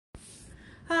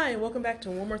Hi, and welcome back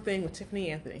to One More Thing with Tiffany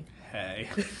Anthony. Hey.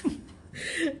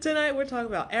 Tonight we're talking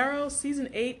about Arrow, Season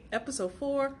 8, Episode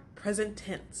 4, Present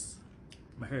Tense.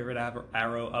 My favorite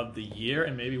Arrow of the year,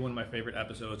 and maybe one of my favorite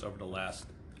episodes over the last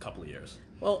couple of years.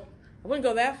 Well, I wouldn't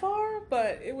go that far,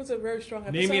 but it was a very strong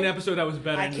episode. Name me an episode that was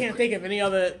better. I can't think of any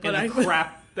other. But the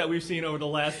crap that we've seen over the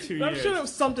last 2 years. I'm sure there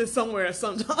was something somewhere at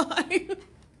some time.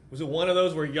 Was it one of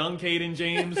those where young Caden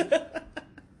James? It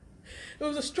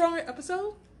was a strong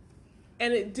episode,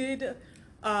 and it did.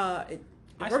 It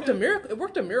worked a miracle. It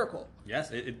worked a miracle. Yes,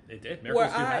 it did.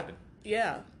 Miracles do happen.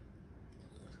 Yeah.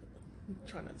 I'm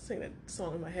trying not to sing that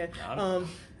song in my head.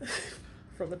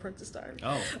 From The Princess Diaries.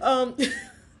 Oh.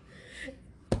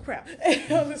 Crap. I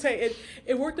was gonna say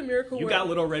it worked a miracle. You got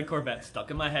Little Red Corvette stuck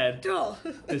in my head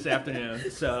this afternoon,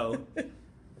 so.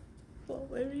 Well,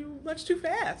 maybe you were much too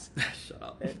fast. Shut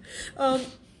up.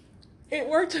 It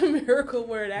worked a miracle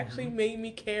where it actually made me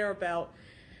care about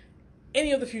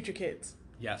any of the future kids.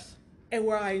 Yes. And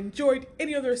where I enjoyed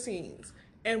any of their scenes.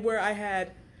 And where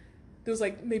there was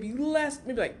like maybe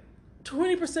like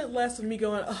 20% less of me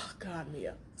going, oh God,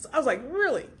 Mia. So I was like,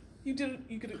 really? You did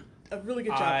a really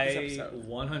good job this episode. I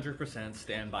 100%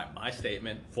 stand by my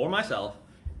statement for myself.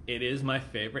 It is my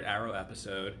favorite Arrow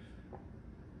episode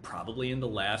probably in the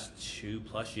last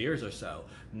 2+ years or so.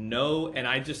 No, and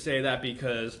I just say that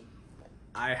because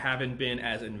I haven't been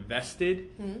as invested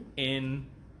in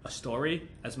a story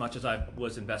as much as I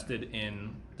was invested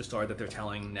in the story that they're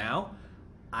telling now.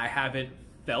 I haven't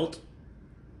felt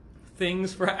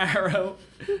things for Arrow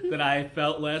that I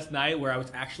felt last night, where I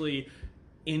was actually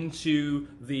into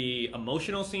the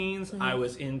emotional scenes. I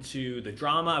was into the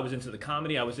drama. I was into the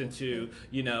comedy. I was into,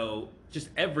 just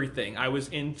everything. I was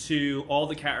into all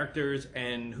the characters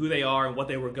and who they are and what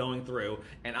they were going through.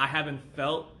 And I haven't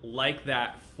felt like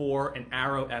that for an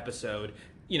Arrow episode.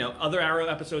 Other Arrow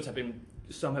episodes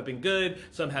some have been good.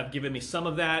 Some have given me some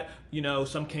of that.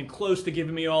 Some came close to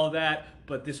giving me all of that.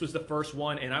 But this was the first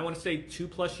one. And I want to say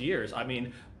 2+ years. I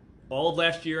mean, all of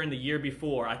last year and the year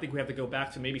before, I think we have to go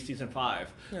back to maybe season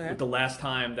 5 with the last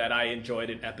time that I enjoyed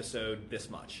an episode this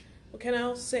much. Well, can I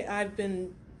also say I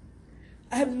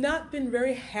have not been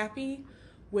very happy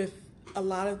with a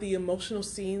lot of the emotional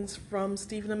scenes from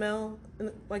Stephen Amell in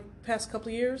the past couple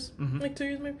of years, 2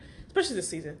 years maybe, especially this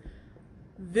season.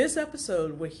 This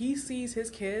episode where he sees his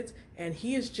kids and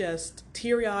he is just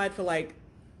teary-eyed for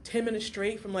 10 minutes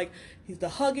straight from he's the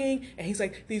hugging and he's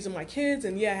like, these are my kids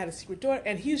and yeah, I had a secret daughter,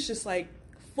 and he's just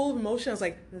full of emotion. I was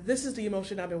like, this is the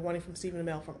emotion I've been wanting from Stephen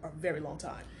Amell for a very long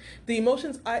time. The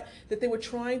emotions that they were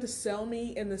trying to sell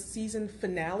me in the season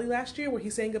finale last year where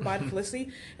he's saying goodbye to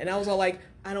Felicity, and I was all like,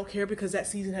 I don't care, because that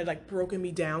season had broken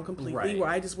me down completely, where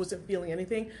I just wasn't feeling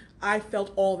anything. I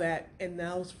felt all that in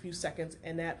those few seconds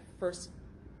in that first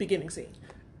beginning scene.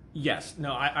 Yes,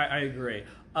 no, I agree.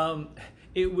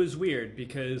 It was weird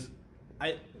because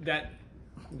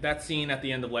that scene at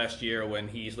the end of last year when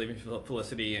he's leaving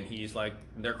Felicity and he's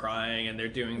they're crying and they're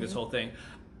doing this whole thing.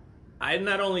 I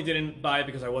not only didn't buy it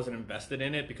because I wasn't invested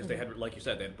in it, because they had, like you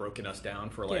said, they had broken us down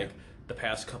for the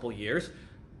past couple years.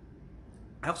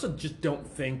 I also just don't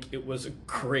think it was a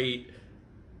great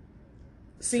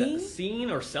scene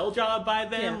or sell job by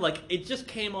them. Yeah. It just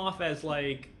came off as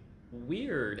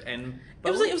weird, and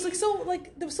it was so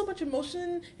there was so much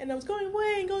emotion, and I was going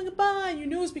away and going goodbye, and you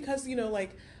knew it was because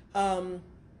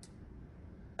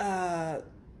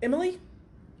Emily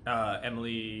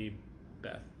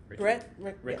Beth Brett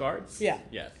Regards yes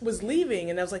was leaving,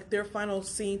 and that was their final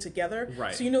scene together,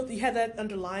 right? So you had that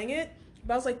underlying it,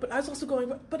 but I was but I was also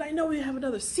going, but I know we have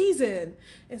another season,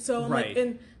 and so I'm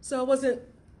and so I wasn't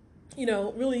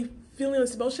really feeling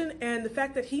this emotion, and the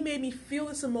fact that he made me feel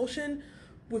this emotion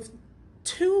with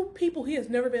 2 people he has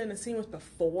never been in a scene with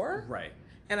before, right?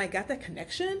 And I got that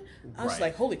connection. I was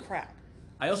like, holy crap!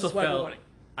 I also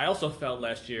felt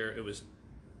last year it was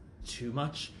too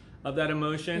much of that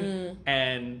emotion,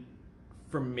 and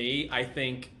for me, I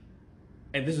think,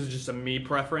 and this is just a me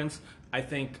preference, I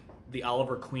think the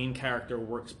Oliver Queen character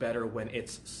works better when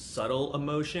it's subtle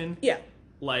emotion. Yeah,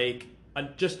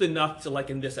 just enough to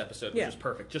in this episode, which was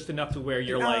perfect. Just enough to where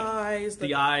you're the eyes,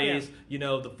 the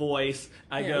voice.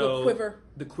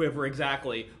 The quiver,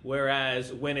 exactly.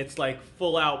 Whereas when it's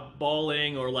full out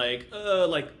bawling or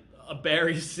a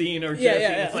Barry scene or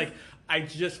Jesse,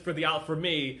 it's for the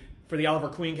Oliver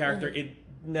Queen character, it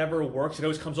never works. It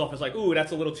always comes off as ooh,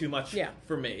 that's a little too much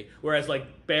for me. Whereas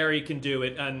Barry can do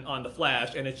it on the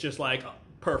Flash, and it's just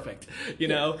perfect,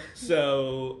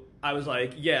 So I was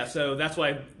so that's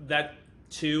why that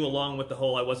too, along with the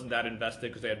whole I wasn't that invested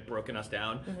because they had broken us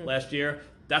down last year.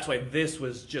 That's why this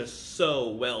was just so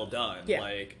well done.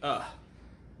 Yeah.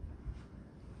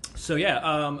 So So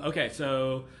yeah, okay,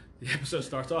 so the episode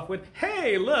starts off with,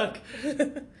 hey, look,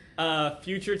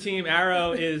 future Team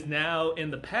Arrow is now in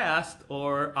the past,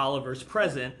 or Oliver's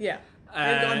present. Yeah,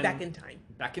 they're going back in time.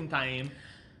 Back in time.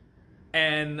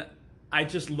 And I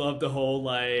just love the whole,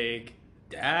 like,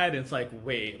 Dad, and it's like,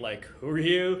 wait, like, who are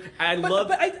you?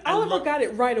 Oliver got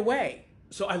it right away.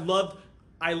 So I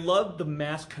loved the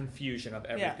mass confusion of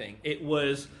everything. Yeah. It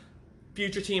was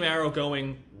future Team Arrow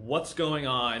going, what's going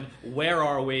on? Where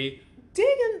are we? Dig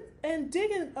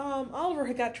and Oliver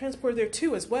had got transported there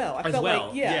too as well. I felt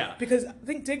like, because I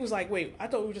think Dig was like, wait, I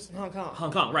thought we were just in Hong Kong.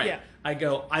 Hong Kong, right. Yeah.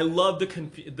 I love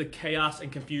the chaos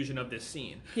and confusion of this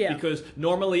scene. Yeah. Because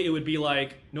normally I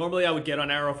would get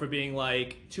on Arrow for being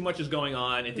like, too much is going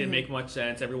on, it didn't make much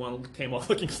sense, everyone came off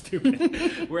looking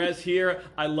stupid. Whereas here,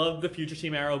 I love the future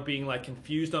Team Arrow being like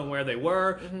confused on where they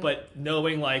were, but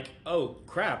knowing like, oh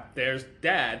crap, there's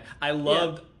Dad. I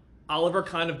loved Oliver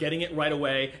kind of getting it right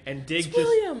away, and Dig it's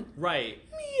William. Right.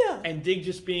 Mia. And Dig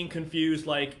just being confused,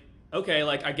 like, okay,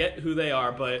 like I get who they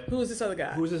are, but who is this other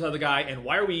guy? Who's this other guy, and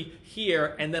why are we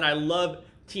here? And then I love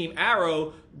Team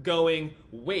Arrow going,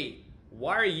 wait,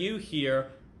 why are you here?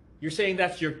 You're saying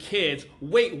that's your kids.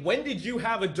 Wait, when did you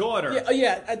have a daughter?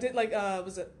 Yeah, I did like,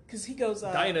 was it, because he goes...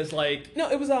 Diana's like... No,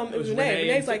 it was Renee.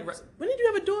 Renee's like, when did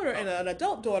you have a daughter? And an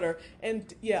adult daughter.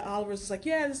 And yeah, Oliver's just like,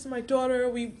 yeah, this is my daughter.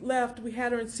 We left. We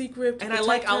had her in secret to And I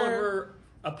like her. Oliver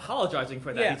apologizing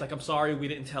for that. Yeah. He's like, I'm sorry, we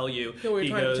didn't tell you. No,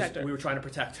 we were trying to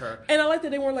protect her. And I like that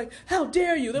they weren't like, how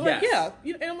dare you? They're like, yeah.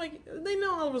 And I'm like, they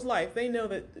know Oliver's life. They know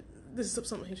that this is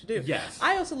something he should do. Yes.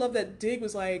 I also love that Dig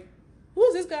was like, who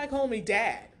is this guy calling me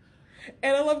Dad?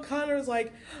 And I love Connor's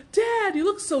like, Dad, you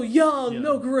look so young,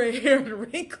 no gray hair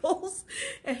and wrinkles.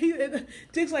 And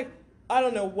Dig's like, I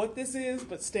don't know what this is,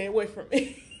 but stay away from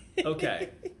me. Okay.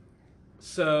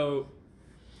 So,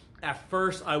 at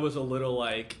first I was a little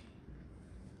like,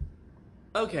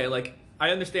 okay, like, I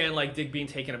understand, like, Dig being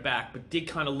taken aback, but Dig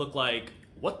kind of looked like,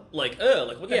 what? Like,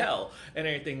 what the hell? And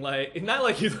everything, like, not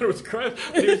like he thought it was crap,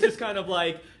 but it was just kind of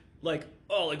like,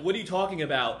 oh, like, what are you talking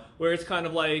about? Where it's kind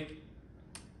of like,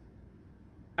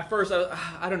 at first,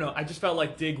 I don't know, I just felt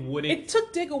like Dig wouldn't... It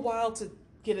took Dig a while to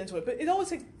get into it, but it always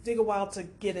takes Dig a while to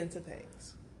get into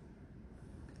things.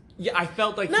 Yeah, I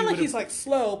felt like not like he's like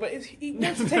slow, but he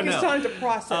wants to take his time to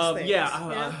process things.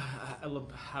 I love,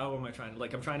 how am I trying to,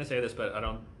 like, I'm trying to say this, but I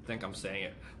don't think I'm saying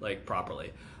it, like,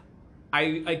 properly.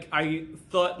 I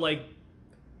thought, like,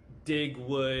 Dig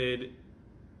would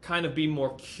kind of be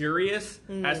more curious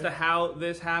as to how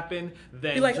this happened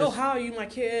than be like, just, oh, how are you my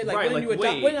kid? Like, right, when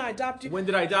did I adopt you? When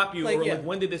did I adopt you? Like, or like,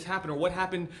 when did this happen? Or what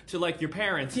happened to, like, your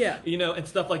parents? Yeah. You know, and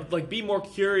stuff like be more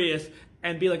curious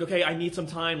and be like, okay, I need some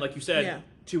time, like you said,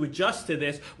 to adjust to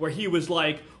this, where he was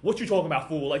like, what you talking about,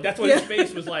 fool? Like, that's what his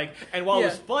face was like. And while it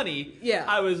was funny,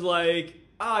 I was like,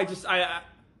 I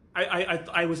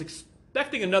was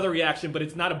expecting another reaction, but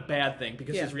it's not a bad thing,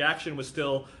 because his reaction was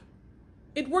still...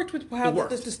 It worked with how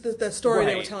the story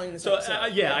they were telling this episode.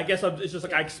 I guess it's just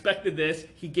like, I expected this,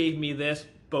 he gave me this,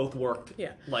 both worked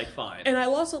like fine. And I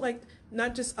also like,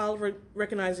 not just Oliver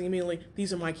recognizing immediately,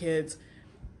 these are my kids,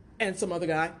 and some other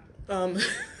guy.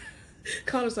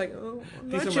 Connor's like, oh,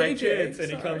 these are my kids. And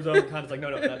he comes over, and Connor's like, no,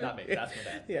 not me, that's my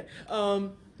dad. Yeah.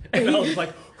 And I was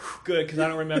like, good, because I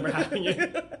don't remember having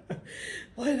it.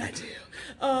 What did I do?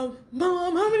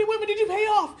 Mom, how many women did you pay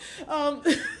off?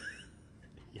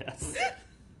 Yes.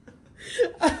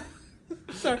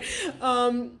 Sorry.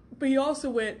 But he also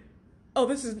went, oh,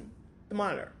 this is the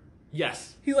monitor.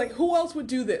 Yes. He's like, who else would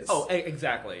do this? Oh,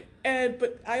 exactly.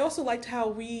 But I also liked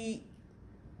how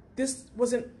this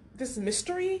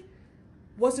mystery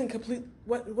wasn't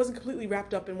completely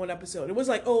wrapped up in one episode. It was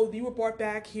like, oh, you were brought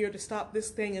back here to stop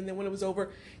this thing, and then when it was over,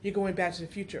 you're going back to the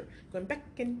future. Going back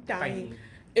in time. Bye.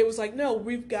 It was like, no,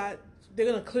 they're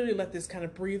going to clearly let this kind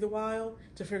of breathe a while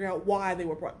to figure out why they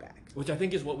were brought back. Which I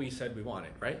think is what we said we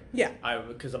wanted, right? Yeah.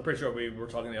 Because I'm pretty sure we were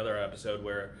talking in the other episode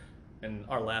where, in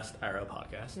our last Arrow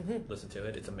podcast, listen to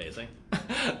it, it's amazing,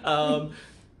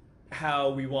 how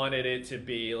we wanted it to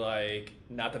be like,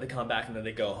 not that they come back and then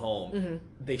they go home.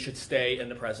 They should stay in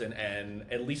the present, and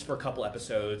at least for a couple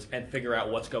episodes, and figure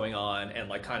out what's going on and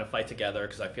like kind of fight together,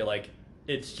 because I feel like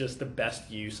it's just the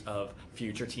best use of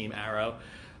future Team Arrow.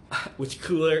 Which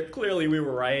clearly we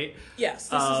were right. Yes,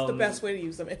 this is the best way to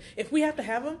use them. If we have to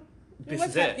have them, this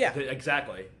is it. Yeah,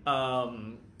 exactly.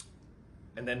 And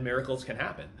then miracles can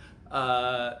happen.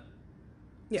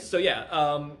 So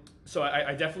yeah. So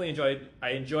I definitely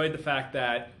enjoyed the fact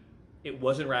that it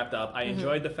wasn't wrapped up. I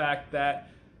enjoyed the fact that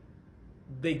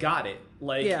they got it.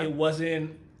 Like it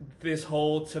wasn't this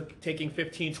whole taking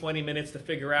 15, 20 minutes to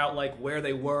figure out like where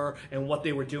they were and what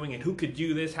they were doing and who could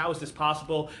do this, how is this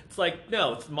possible? It's like,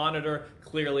 no, it's monitor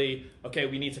clearly, okay,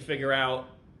 we need to figure out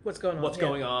what's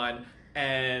going on.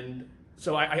 And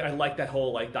so I like that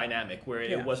whole like dynamic where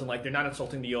it wasn't like they're not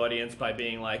insulting the audience by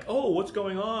being like, oh, what's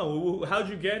going on? How'd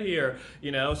you get here?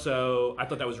 You know, so I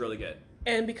thought that was really good.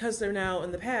 And because they're now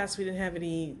in the past, we didn't have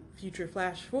any future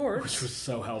flash forwards, which was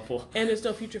so helpful. And there's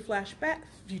no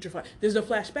there's no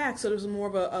flashback, so there's more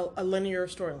of a linear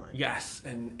storyline. Yes,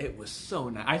 and it was so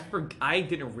nice. I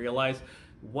didn't realize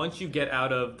once you get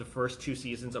out of the first 2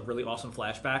 seasons of really awesome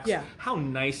flashbacks, how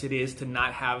nice it is to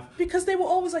not have, because they were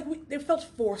always like they felt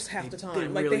forced half the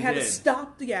time. Like they had to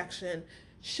stop the action,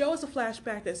 show us a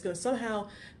flashback that's going to somehow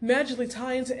magically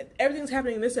tie into everything that's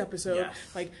happening in this episode. Yes.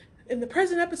 Like in the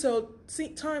present episode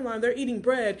timeline, they're eating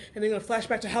bread, and they're going to flash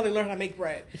back to how they learned how to make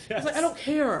bread. Yes. It's like, I don't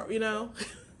care, you know?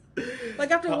 Like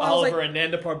after a while, Oliver and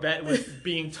Nanda Parbat was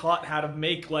being taught how to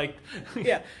make like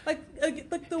the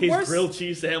his worst grilled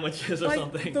cheese sandwiches or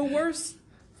something. The worst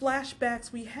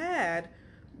flashbacks we had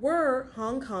were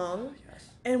Hong Kong,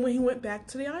 and when he went back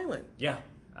to the island. Yeah,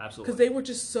 absolutely. Because they were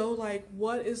just so like,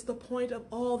 what is the point of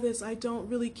all this? I don't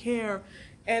really care.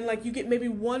 And like you get maybe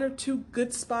 1 or 2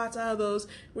 good spots out of those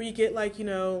where you get like, you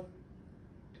know,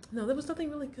 no, there was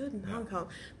nothing really good in Hong Kong.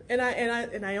 And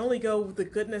I only go with the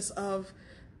goodness of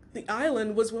the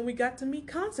island was when we got to meet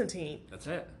Constantine. That's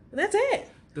it. And that's it.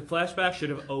 The flashback should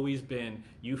have always been,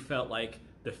 you felt like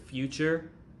the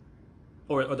future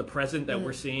or the present that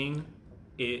we're seeing,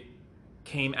 it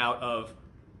came out of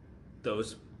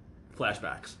those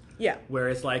flashbacks. Yeah. Where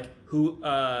it's like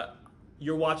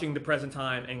you're watching the present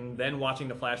time and then watching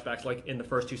the flashbacks like in the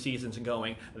first 2 seasons and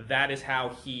going, that is how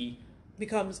he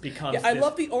becomes I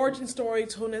love the origin story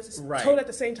told at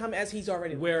the same time as he's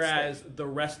already. Whereas the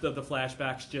rest of the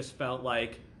flashbacks just felt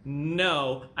like,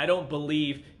 no, I don't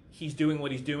believe he's doing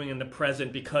what he's doing in the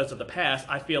present because of the past.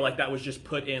 I feel like that was just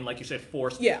put in, like you said,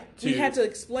 forced. Yeah, we had to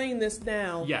explain this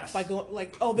now. Yes. By going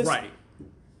like, oh, this. Right.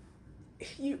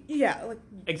 Like exactly.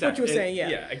 What you were saying. Yeah.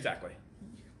 Yeah. Exactly.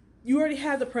 You already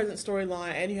had the present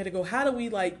storyline, and you had to go, how do we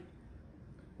like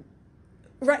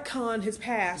retcon his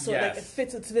past so like it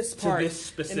fits into this part, to this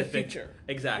specific, in the future,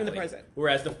 exactly, in the present.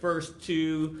 Whereas the first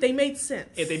 2, they made sense.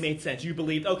 They made sense. You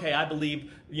believed, okay, I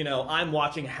believe, you know, I'm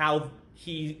watching how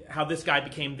this guy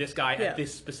became this guy at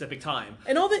this specific time,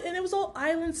 and and it was all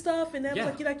island stuff, and that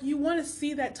was like you want to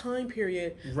see that time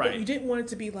period, right? But you didn't want it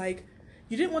to be like,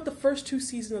 you didn't want the first 2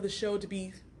 seasons of the show to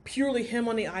be purely him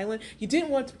on the island. You didn't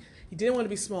want to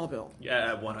be Smallville.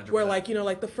 Yeah, 100%. Where like, you know,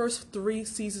 like the first 3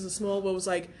 seasons of Smallville was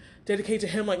like dedicated to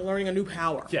him like learning a new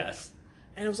power. Yes.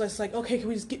 And it was just like, okay, can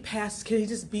we just get past? Can he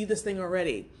just be this thing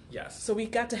already? Yes. So we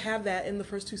got to have that in the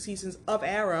first 2 seasons of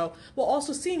Arrow, while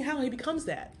also seeing how he becomes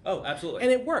that. Oh, absolutely.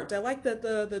 And it worked. I like that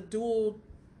the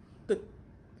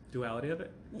duality of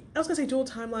it. I was gonna say dual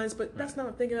timelines, but that's not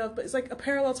what I'm thinking of. But it's like a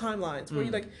parallel timelines where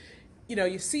you like, you know,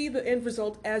 you see the end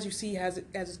result as you see as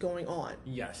it's going on.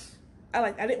 Yes.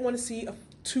 I didn't want to see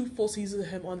 2 full seasons of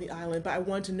him on the island, but I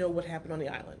wanted to know what happened on the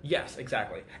island. Yes,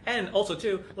 exactly. And also,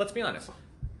 too, let's be honest.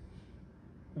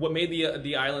 What made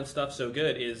the island stuff so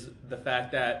good is the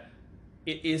fact that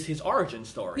it is his origin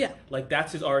story. Yeah. Like,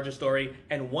 that's his origin story.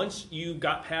 And once you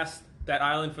got past that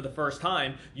island for the first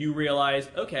time, you realize,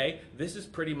 okay, this is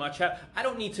pretty much how... I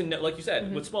don't need to know, like you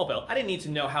said, with Smallville, I didn't need to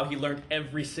know how he learned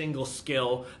every single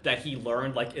skill that he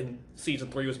learned. Like in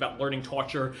season 3, it was about learning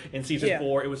torture. In season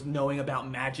 4, it was knowing about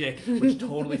magic, which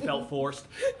totally felt forced.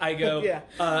 I go,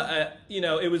 you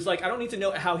know, it was like, I don't need to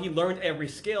know how he learned every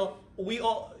skill.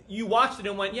 You watched it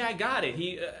and went, yeah, I got it.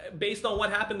 He, based on what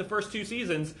happened the first 2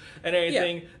 seasons and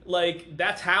everything, like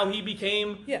that's how he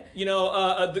became. You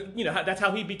know, that's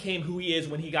how he became who he is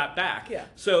when he got back. Yeah.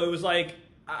 So it was like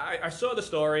I saw the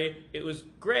story. It was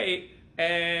great,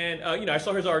 and you know, I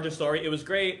saw his origin story. It was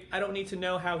great. I don't need to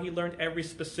know how he learned every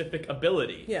specific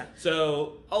ability. Yeah.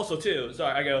 So also too,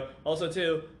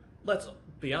 let's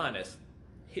be honest.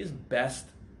 His best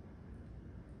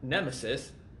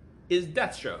nemesis is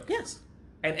Deathstroke. Yes.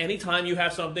 And anytime you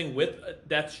have something with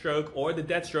Deathstroke or the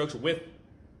Deathstrokes with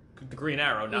the Green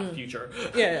Arrow, not Future.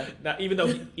 Yeah. Now, even though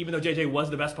JJ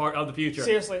was the best part of the Future.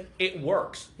 Seriously. It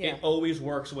works. Yeah. It always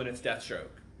works when it's Deathstroke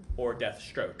or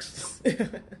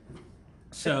Deathstrokes.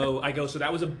 So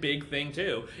that was a big thing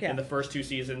too in the first 2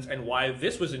 seasons, and why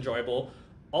this was enjoyable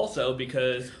also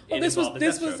because this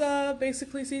was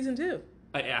basically season 2.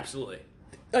 Absolutely.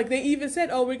 Like they even said,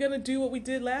 "Oh, we're gonna do what we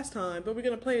did last time, but we're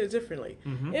gonna play it differently."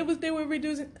 They were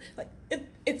reducing like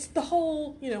it's the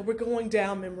whole, you know, we're going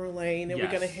down memory lane and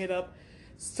we're gonna hit up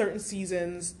certain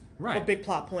seasons for big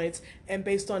plot points, and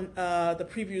based on the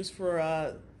previews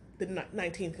for the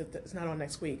 19th, because it's not on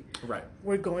next week. Right.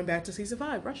 We're going back to season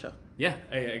 5, Russia. Yeah,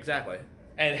 exactly.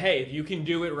 And hey, if you can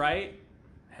do it right,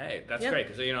 hey, that's great.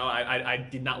 Because, I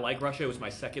did not like Russia. It was my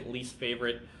second least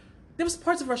favorite. There was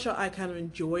parts of Russia I kind of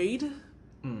enjoyed,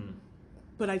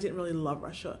 but I didn't really love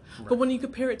Russia. Right. But when you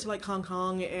compare it to like Hong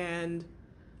Kong and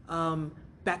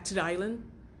Back to the Island,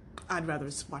 I'd rather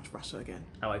just watch Russia again.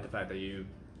 I like the fact that you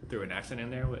threw an accent in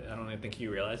there. I don't even think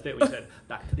you realized it. We said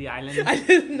back to the island. I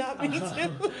did not mean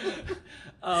to.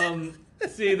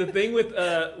 See, the thing with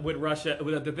Russia,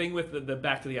 the thing with the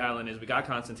back to the island is we got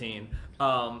Constantine.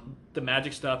 The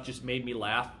magic stuff just made me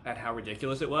laugh at how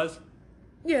ridiculous it was.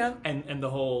 Yeah. And the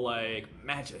whole like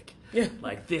magic. Yeah.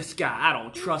 Like this guy, I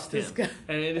don't trust him. This guy.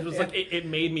 And it was like it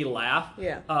made me laugh.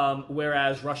 Yeah.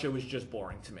 Whereas Russia was just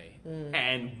boring to me.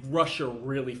 And Russia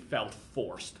really felt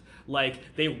forced.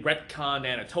 Like they retconned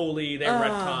Anatoly, they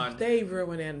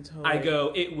ruined Anatoly. I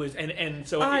go, it was and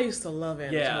so I used to love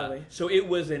Anatoly. Yeah. So it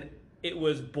was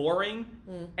boring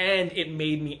and it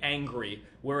made me angry.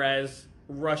 Whereas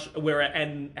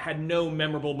and had no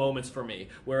memorable moments for me.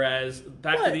 Whereas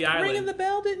Back to the Island, Ringing the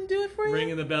Bell didn't do it for you?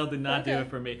 Ringing the Bell did not do it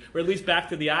for me. Or at least Back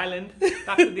to the Island.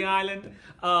 Back to the Island.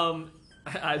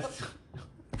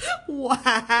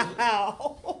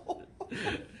 Wow.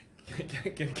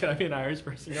 Can I be an Irish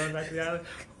person going back to the island?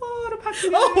 Oh, the back to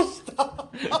the island.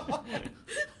 Stop.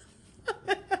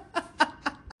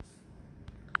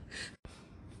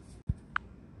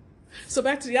 So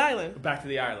back to the island. Back to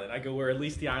the island. I go where at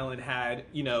least the island had,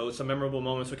 some memorable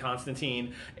moments with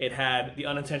Constantine. It had the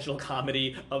unintentional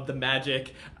comedy of the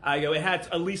magic. I go, it had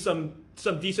at least some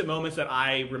decent moments that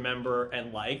I remember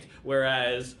and liked.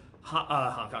 Whereas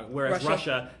Hong Kong, whereas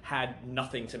Russia had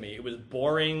nothing to me. It was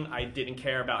boring. I didn't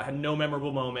care about. It had no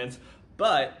memorable moments.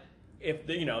 But if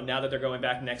now that they're going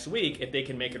back next week, if they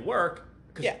can make it work,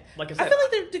 yeah, like I said, I feel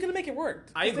like they're going to make it work.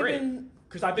 I agree.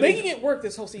 Because I've been making it work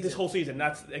this whole season.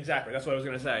 That's what I was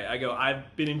going to say. I go,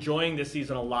 I've been enjoying this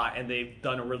season a lot, and they've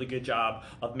done a really good job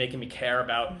of making me care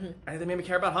about. They made me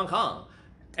care about Hong Kong,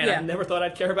 and I never thought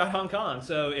I'd care about Hong Kong.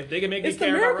 So if they can make me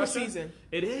care about Russia, season.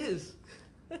 It is.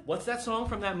 What's that song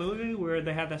from that movie where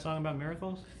they have that song about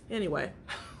miracles? Anyway.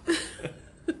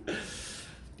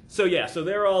 So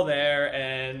they're all there,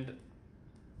 and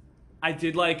I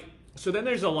did like. So then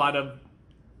there's a lot of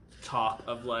talk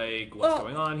of like what's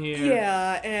going on here.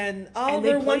 Yeah, and Oliver and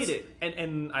they played it,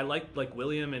 and I liked like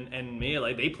William and Mia,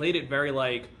 like they played it very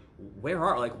like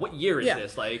what year is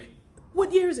this? Like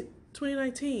what year is it?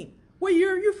 2019. What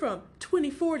year are you from?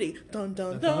 2040. Dun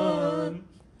dun dun.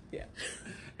 Yeah.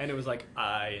 And it was like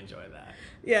I enjoy that.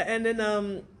 Yeah, and then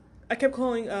I kept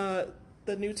calling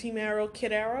the new Team Arrow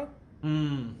Kid Arrow.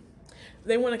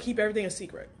 They want to keep everything a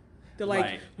secret. They're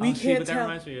like, we can't but tell. That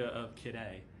reminds me of Kid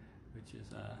A, which is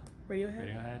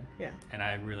Radiohead. Yeah. And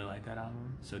I really like that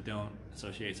album, so don't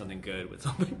associate something good with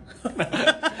something. Go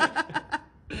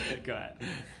ahead.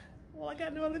 Well, I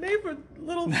got no other name for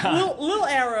little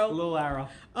Arrow. Little Arrow.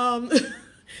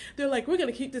 They're like, we're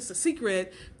gonna keep this a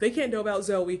secret. They can't know about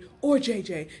Zoe or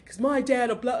JJ because my dad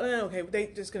will blah. Okay, they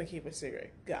just gonna keep it a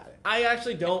secret. Got it. I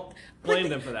actually don't blame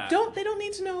them for that. They don't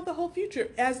need to know the whole future,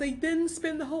 as they then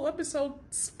spend the whole episode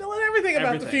spilling everything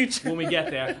about the future when we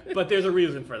get there. But there's a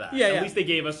reason for that. Yeah, At least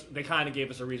they kind of gave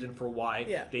us a reason for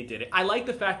why they did it. I like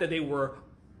the fact that they were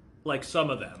like some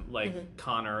of them, like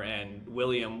Connor and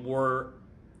William, were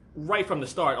right from the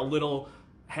start a little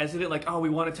hesitant, like, we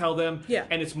want to tell them. Yeah.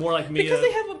 And it's more like Mia. Because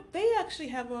they actually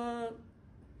have a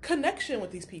connection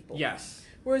with these people. Yes.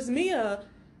 Whereas Mia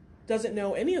doesn't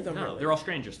know any of them really. They're all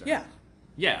strangers to her. Yeah.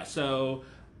 Yeah, so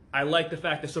I like the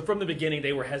fact that, so from the beginning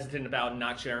they were hesitant about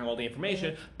not sharing all the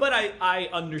information, but I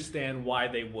understand why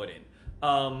they wouldn't.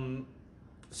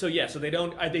 So they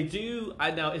don't, they do,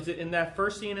 now, is it in that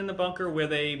first scene in the bunker where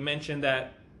they mentioned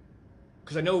that,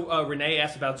 because I know Renee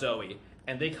asked about Zoe,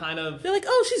 and they kind of... They're like,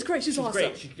 oh, she's great, she's awesome.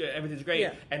 Great, everything's great.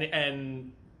 Yeah.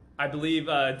 And I believe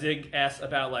Dig asked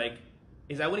about, like,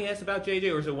 is that when he asked about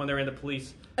JJ, or is it when they're in the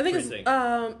police I think precinct?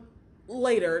 It's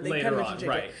later. They Later kind of on,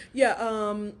 mentioned JJ. right. Yeah,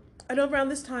 I know around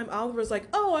this time, Oliver's like,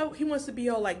 he wants to be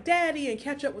all like daddy and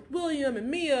catch up with William and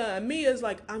Mia, and Mia's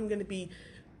like, I'm going to be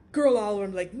girl Oliver.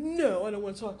 I'm like, no, I don't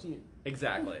want to talk to you.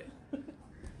 Exactly.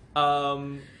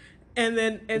 And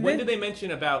then when did they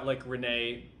mention about, like,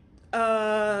 Renee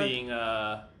being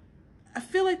I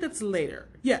feel like that's later.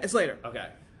 Yeah, it's later. Okay.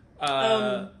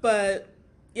 But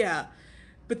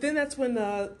then that's when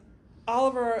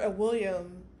Oliver and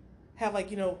William have, like,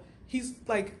 he's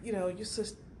like,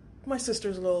 my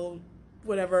sister's a little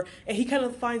whatever, and he kind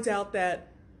of finds out that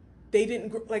they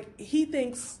didn't, like, he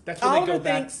thinks that's when Oliver they go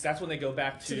back. thinks that's when they go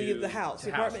back to the house,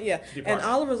 the house, apartment. Yeah, the and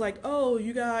Oliver's like, oh,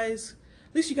 you guys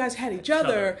at least you guys had each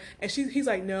other. And he's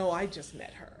like, no, I just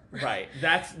met her. Right.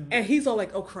 And he's all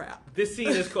like, oh crap. This scene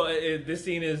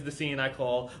is the scene I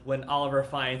call when Oliver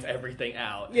finds everything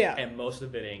out. Yeah. And most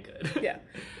of it ain't good. Yeah.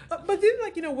 But then,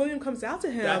 like, William comes out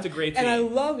to him. That's a great scene. And I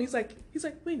love, he's like,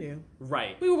 we knew.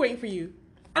 Right. We were waiting for you.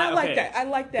 And I like that. I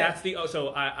like that.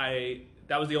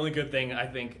 That was the only good thing I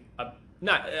think.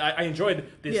 I enjoyed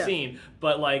this scene,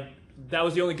 but like that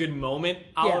was the only good moment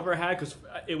Oliver had, because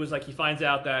it was like he finds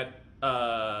out that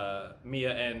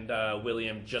Mia and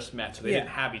William just met, so they didn't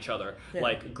have each other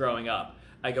like growing up.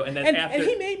 And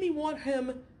he made me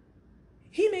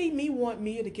want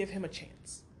Mia to give him a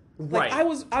chance. Right. Like,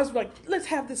 I was like, let's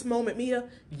have this moment, Mia.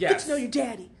 Get to know your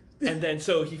daddy. And then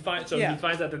he finds out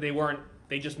that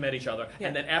they just met each other,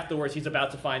 and then afterwards he's about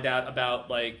to find out about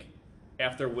like.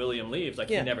 After William leaves, like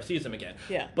he never sees him again.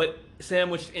 Yeah. But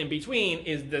sandwiched in between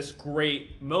is this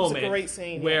great moment. It's a great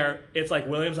scene. Where it's like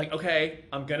William's like, okay,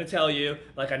 I'm gonna tell you.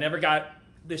 Like I never got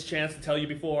this chance to tell you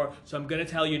before, so I'm gonna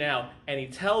tell you now. And he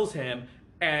tells him,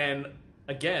 and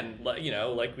again,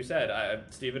 like we said,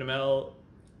 Stephen Amell,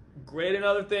 great in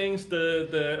other things.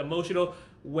 The emotional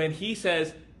when he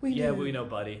says. We know,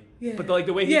 buddy. Yeah. But like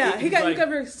the way he got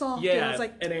very soft. Yeah, I was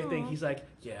like, and everything. He's like,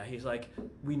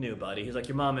 we knew, buddy. He's like,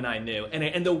 your mom and I knew.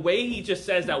 And the way he just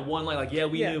says that one line, like,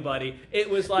 we knew, buddy.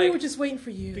 It was like we were just waiting for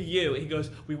you. He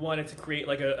goes, we wanted to create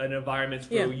like an environment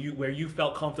where you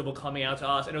felt comfortable coming out to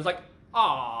us, and it was like,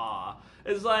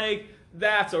 it's like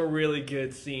that's a really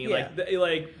good scene. Yeah.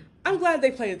 Like I'm glad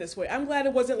they played it this way. I'm glad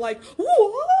it wasn't like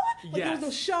what? Like there was no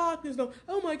shock. There's no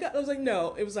oh my god. I was like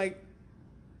no. It was like.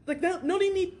 Like no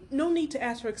need to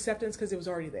ask for acceptance because it was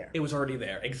already there. It was already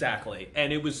there, exactly,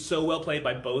 and it was so well played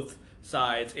by both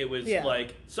sides. It was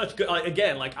like such good. Like,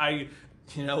 again, like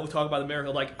talk about the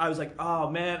miracle. Like I was like, oh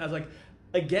man, I was like,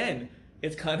 again,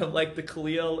 it's kind of like the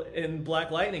Khalil in Black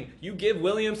Lightning. You give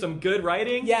William some good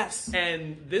writing, yes,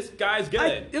 and this guy's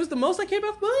good. It was the most I came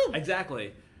off William.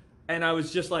 Exactly, and I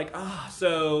was just like,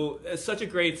 so it's such a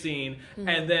great scene,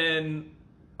 and then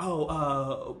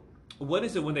what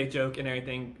is it when they joke and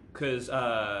everything? Because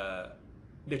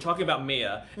they're talking about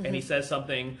Mia, and he says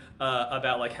something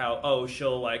about like how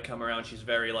she'll like come around. She's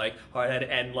very like hard-headed,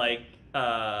 and like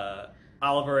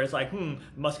Oliver is like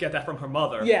must get that from her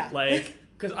mother. Yeah, like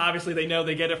because obviously they know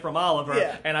they get it from Oliver.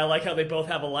 Yeah. And I like how they both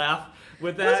have a laugh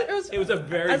with that. It was a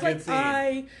very good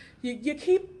scene.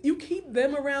 You keep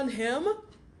them around him.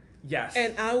 Yes,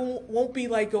 and I won't be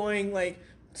like going like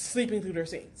sleeping through their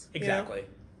scenes. Exactly.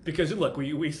 Because look,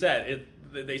 we said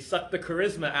they suck the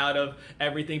charisma out of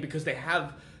everything because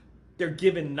they're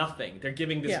given nothing. They're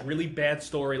giving this really bad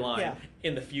storyline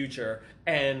in the future,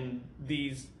 and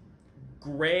these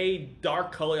gray,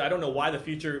 dark color. I don't know why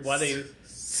why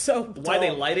they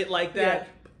light it like that.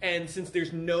 Yeah. And since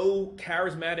there's no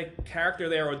charismatic character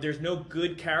there, or there's no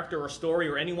good character or story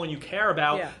or anyone you care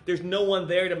about, there's no one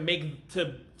there to make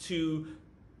to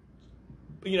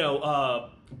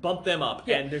bump them up,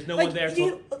 and there's no one there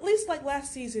to... At least like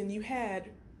last season, you had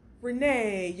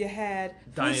Renee, you had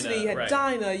Felicity, you had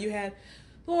Dinah, you had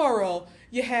Laurel,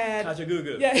 you had...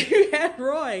 Kajagoogoo. Yeah, you had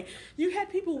Roy. You had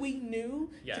people we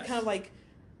knew to kind of like,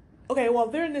 okay, well,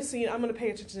 they're in this scene, I'm going to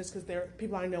pay attention to this because they're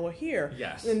people I know are here.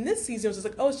 Yes. And this season, it was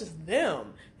just like, it's just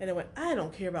them. And it went, I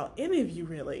don't care about any of you,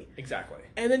 really. Exactly.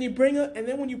 And then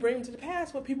when you bring them to the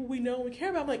past, what people we know and we care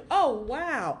about, I'm like, oh,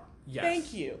 wow. Yes.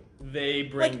 Thank you. They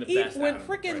bring the best when out of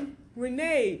freaking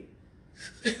Renee,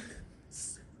 I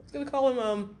was gonna call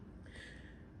him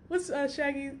what's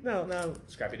Shaggy? No,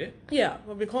 Scrappy Doo. Yeah,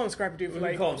 we've been calling him Scrappy Doo for We've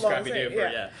been calling him Scrappy Doo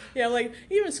yeah. Like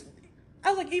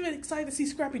I was even excited to see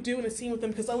Scrappy Doo in a scene with them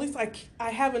because at least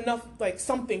I have enough like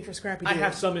something for Scrappy Doo. I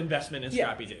have some investment in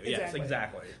Scrappy Doo. Yes,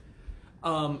 exactly.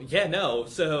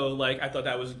 So like I thought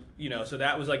that was so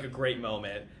that was like a great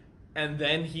moment, and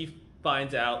then he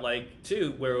finds out like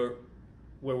too where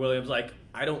William's like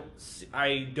I don't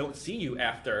see you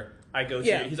after I go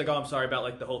to he's like I'm sorry about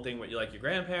like the whole thing with your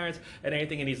grandparents and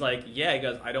anything, and he's like he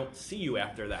goes I don't see you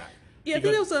after that. I think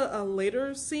it was a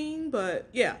later scene,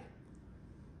 but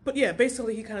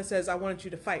basically he kind of says I wanted you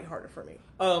to fight harder for me.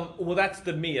 Well that's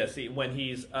the Mia scene when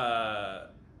he's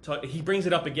he brings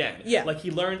it up again. Yeah, like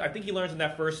I think he learns in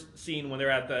that first scene when they're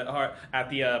at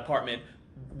the apartment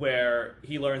where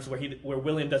he learns where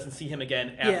William doesn't see him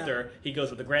again after he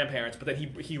goes with the grandparents, but then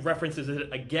he references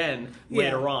it again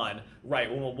later on. Right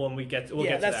when we get we'll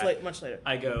get to that. Much later.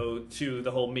 I go to the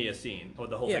whole Mia scene or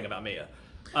the whole thing about Mia.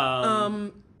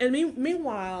 And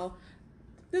meanwhile,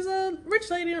 there's a rich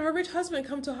lady and her rich husband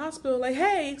come to a hospital like,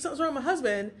 hey, something's wrong with my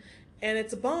husband, and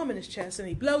it's a bomb in his chest and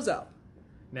he blows up.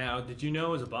 Now, did you know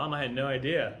it was a bomb? I had no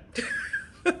idea.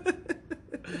 I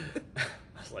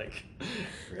was like,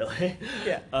 really?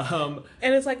 Yeah.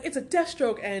 And it's like, it's a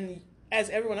Deathstroke, and as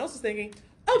everyone else is thinking,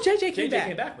 oh, JJ came back. JJ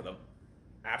came back with him.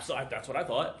 Absolutely, that's what I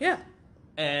thought. Yeah.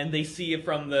 And they see it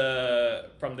from the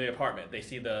apartment. They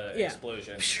see the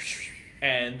explosion.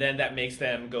 And then that makes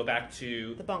them go back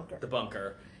to the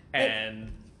bunker.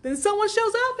 And then someone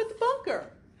shows up at the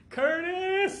bunker.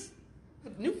 Curtis!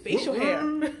 With new facial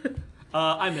hair.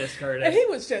 I miss Curtis. And he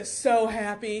was just so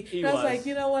happy. He and I was was. like,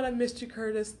 you know what? I missed you,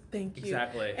 Curtis. Thank you.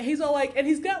 Exactly. And he's all like, and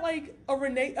he's got like a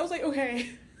Renee. I was like, okay.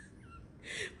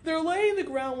 They're laying the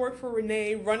groundwork for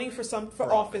Renee running for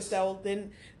office that will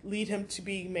then lead him to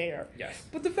being mayor. Yes.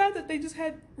 But the fact that they just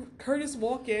had Curtis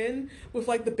walk in with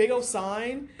like the big old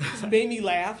sign just made me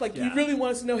laugh. Like, he really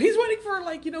wants to know. He's running for,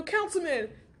 like, you know, councilman.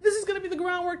 This is going to be the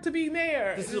groundwork to be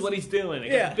mayor. This is what he's doing. He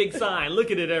got a big sign.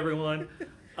 Look at it, everyone.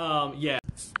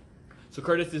 So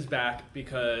Curtis is back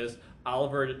because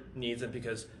Oliver needs him,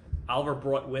 because Oliver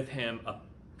brought with him a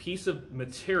piece of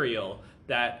material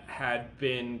that had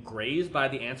been grazed by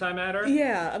the antimatter.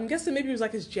 Yeah, I'm guessing maybe it was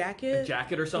like his jacket. A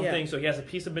jacket or something. Yeah. So he has a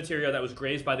piece of material that was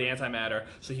grazed by the antimatter.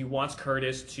 So he wants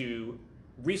Curtis to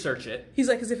research it. He's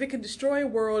like, because if it could destroy a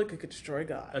world, it could destroy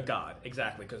God. A god,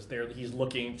 exactly, because he's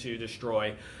looking to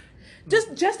destroy. Just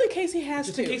in case he has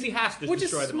to. Just in case he has to which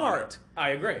destroy is the smart. monitor. I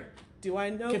agree. Do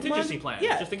I know? Contingency plan,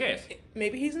 Yeah. just in case.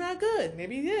 Maybe he's not good.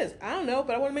 Maybe he is. I don't know,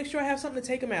 but I want to make sure I have something to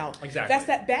take him out. Exactly. That's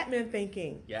that Batman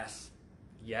thinking. Yes.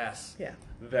 Yeah.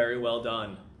 Very well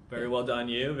done. Very well done,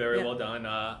 you. Very well done,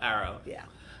 Arrow. Yeah.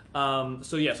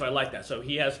 So I like that. So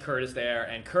he has Curtis there,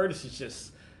 and Curtis is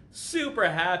just super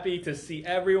happy to see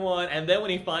everyone. And then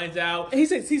when he finds out, And he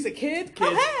says he's a kid.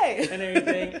 Oh, hey! and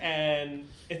everything, and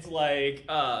it's like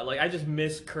I just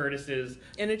miss Curtis's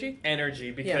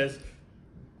energy because.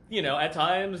 You know, at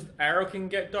times Arrow can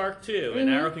get dark too, and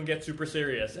Arrow can get super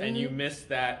serious, and you miss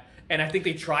that. And I think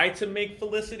they tried to make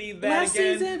Felicity that last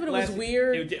again. season, but it was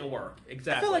weird. It didn't work.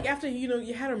 Exactly. I feel like after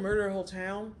you had her murder a whole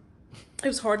town, it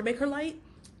was hard to make her light.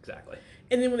 Exactly.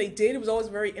 And then when they did, it was always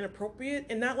very inappropriate,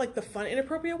 and not like the fun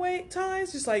inappropriate way at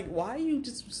times. Just like, why are you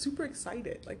just super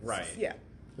excited? Like, right. Yeah.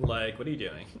 Like, what are you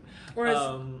doing?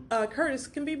 Whereas Curtis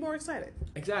can be more excited.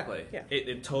 Exactly. Yeah.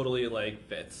 It totally like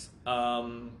fits.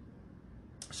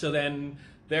 So then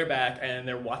they're back and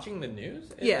they're watching the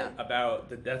news about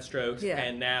the Deathstrokes,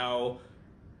 and now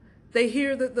they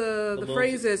hear that the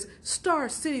phrase is Star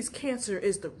City's cancer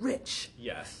is the rich.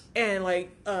 Yes. And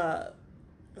like I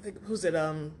think who's it?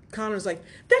 Connor's like,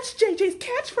 that's JJ's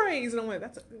catchphrase, and I'm like,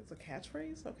 that's a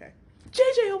catchphrase? Okay.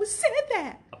 JJ always said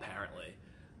that. Apparently.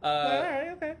 All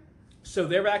right, okay. So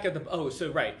they're back at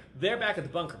they're back at the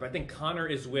bunker, but I think Connor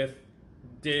is with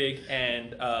Dig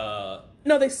and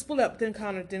no, they split up. Then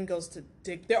Connor goes to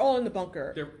Dig. They're all in the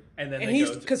bunker.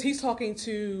 He's talking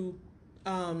to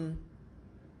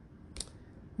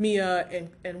Mia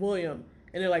and William,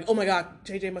 and they're like, oh my God,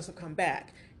 JJ must have come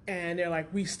back, and they're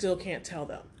like, we still can't tell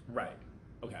them. Right.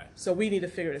 Okay. So we need to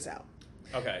figure this out.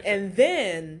 Okay. And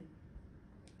then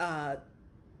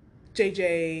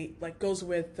JJ like goes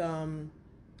with not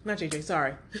JJ,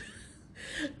 sorry.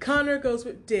 Connor goes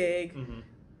with Dig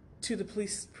to the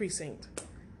police precinct.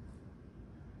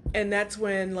 And that's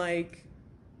when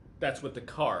that's with the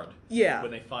card. Yeah.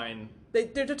 When they find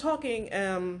they're talking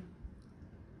oh,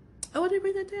 why did I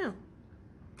write that down?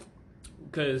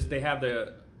 Because they have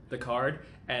the card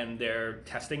and they're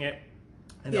testing it.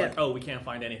 And they're like, oh, we can't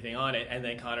find anything on it. And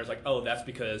then Connor's like, oh, that's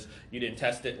because you didn't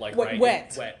test it wet.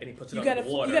 And he puts it under the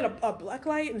water. You got a black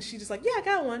light? And she's just like, yeah, I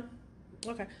got one.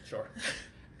 Okay. Sure.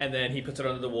 And then he puts it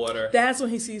under the water. That's when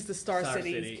he sees the Star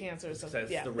City's cancer. So says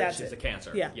the rich is a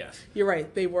cancer. Yeah. Yes. You're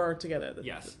right. They were together at the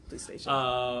police station.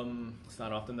 It's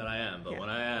not often that I am, but when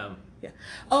I am. Yeah.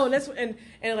 Oh, and that's and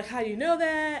like, how do you know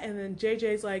that? And then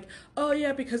JJ's like, oh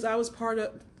yeah, because I was part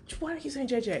of. Why do you keep saying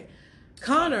JJ?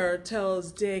 Connor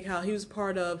tells Dig how he was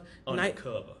part of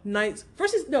Night's.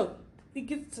 First, he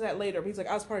gets to that later. But he's like,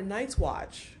 I was part of Night's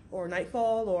Watch or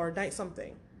Nightfall or Night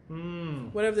something.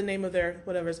 Whatever the name of their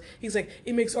whatever is. He's like,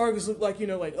 it makes Argus look like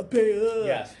like a big.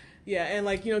 Yes. Yeah, and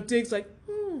like Dig's like,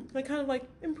 like kind of like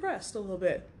impressed a little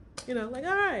bit. Like,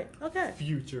 all right, okay.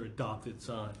 Future adopted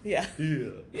son. Yeah.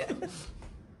 Yeah.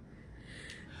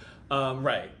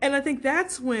 Right. And I think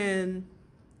that's when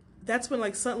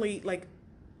like suddenly like,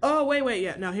 oh wait,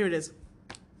 yeah, now here it is.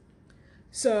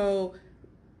 So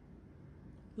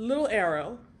little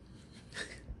Arrow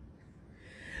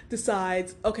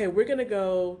decides, okay, we're gonna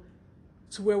go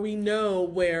to where we know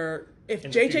where if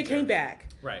JJ came back,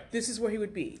 right, this is where he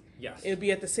would be. Yes. It would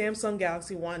be at the Samsung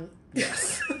Galaxy One.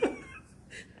 Yes.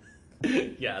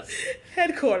 Yes.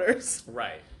 Headquarters.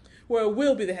 Right. where it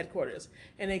will be the headquarters.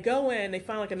 And they go in, they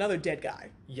find like another dead guy.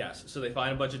 Yes. So they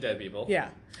find a bunch of dead people. Yeah.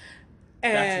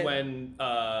 And That's when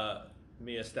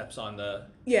Mia steps on the...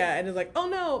 Yeah, and it's like, oh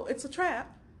no, it's a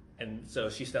trap. And so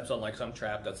she steps on like some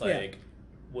trap that's Yeah. like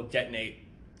will detonate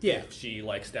Yeah. if she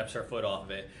like steps her foot off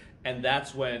of it. And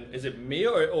that's when, is it Mia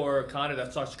or Connor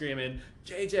that starts screaming,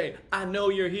 JJ, I know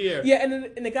you're here. Yeah,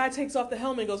 and the guy takes off the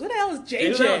helmet and goes, "Who the hell is JJ?"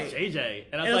 Who the hell is JJ?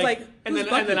 And I was like, and who's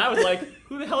then I was like,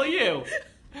 who the hell are you?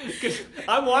 Because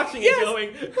I'm watching it going,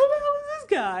 who the hell is this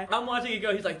guy? I'm watching it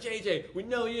go. He's like, JJ, we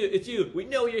know you. It's you. We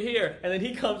know you're here. And then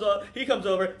he comes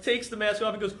over, takes the mask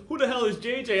off, and goes, who the hell is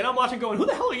JJ? And I'm watching, going, who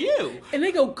the hell are you? And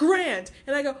they go, Grant,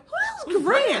 and I go, who the hell is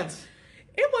Grant?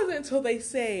 It wasn't until they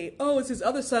say, "Oh, it's his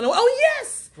other son." Oh,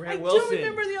 yes, Grant I Wilson. do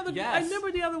remember the other. Yes. I remember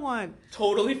the other one.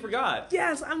 Totally forgot.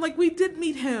 Yes, I'm like, we did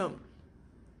meet him.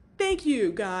 Thank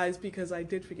you, guys, because I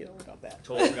did forget all about that.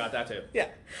 Totally forgot that too. Yeah,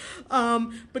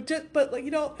 but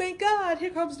like, thank God, here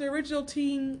comes the original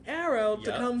Teen Arrow to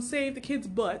Yep. come save the kids'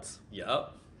 butts.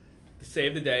 Yup.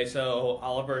 Save the day. So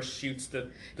Oliver shoots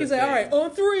the He's thing. like, all right,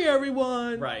 on three,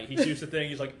 everyone. Right. He shoots the thing.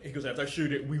 He goes, after I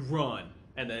shoot it, we run.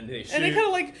 And then they shoot. And they kind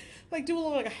of like do a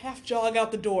little like a half jog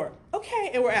out the door.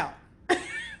 Okay, and we're out.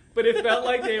 But it felt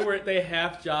like they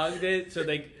half jogged it, so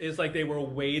it's like they were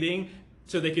waiting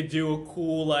so they could do a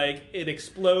cool like it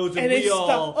explodes and they we all.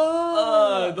 stop.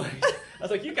 Oh. Like, I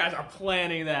was like, you guys are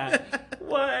planning that.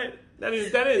 What? That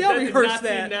Y'all did not rehearsed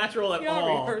seem natural at Y'all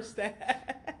all. rehearsed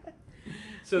that.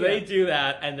 So Yeah. they do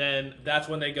that, and then that's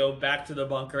when they go back to the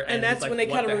bunker, And that's it's like, when they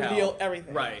what kind of the hell? reveal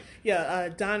everything. Right. Yeah,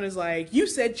 Donna's like, you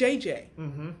said JJ.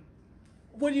 Mm-hmm.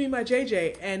 What do you mean by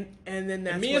JJ? And then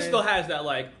that's Mia when... still has that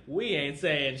like we ain't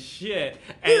saying shit,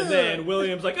 and then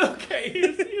William's like, okay,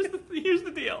 here's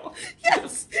the deal.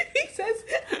 Yes, he says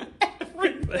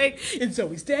everything. And so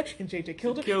he's dead, and JJ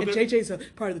killed him, and JJ's a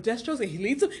part of the Destros, and he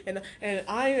leads them, and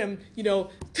I am,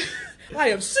 I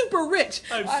am super rich.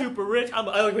 I'm super rich. I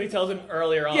like when he tells him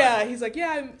earlier on. Yeah, he's like,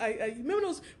 yeah, I remember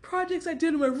those projects I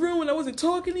did in my room when I wasn't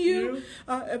talking to you?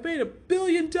 I made a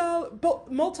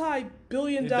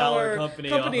multi-billion dollar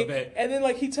company off of it. And then,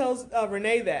 like, he tells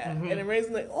Renee that. And then Renee's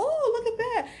like, oh, look at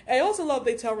that. And I also love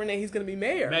they tell Renee he's going to be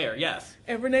mayor. Mayor, yes.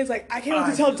 And Renee's like, I can't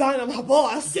wait to tell Dinah I'm her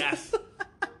boss. Yes.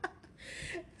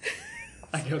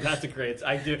 I know, that's a great...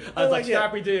 I do. I was like,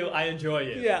 Scrappy Doo, I enjoy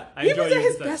you. Yeah. I He enjoy was you at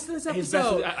his as best in this his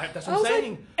episode. best, that's I what I'm was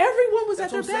saying. like, everyone was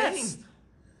That's at what their I'm best.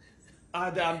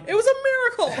 saying. It was a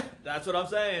miracle. That's what I'm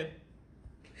saying.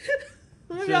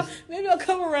 Maybe I'll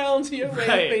come around to your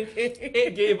way of thinking.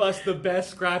 It gave us the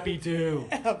best Scrappy Doo.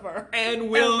 Ever. And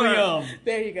William. Ever.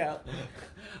 There you go.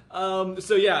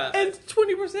 So yeah. And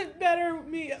 20% better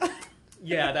Mia.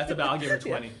 Yeah, that's about, I'll give her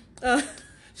 20. Yeah.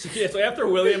 So after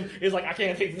William is like, I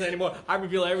can't take this anymore, I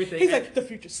reveal everything. He's like, the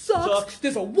future sucks.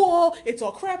 There's a wall. It's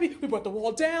all crappy. We brought the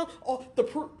wall down.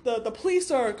 The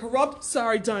police are corrupt.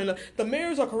 Sorry, Dinah. The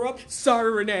mayors are corrupt.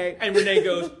 Sorry, Renee. And Renee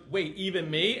goes, wait, even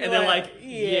me? And they're like,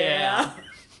 yeah.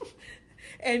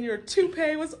 And your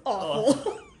toupee was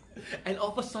awful. And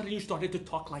all of a sudden you started to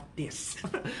talk like this.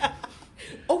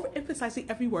 Overemphasizing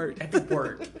every word. Every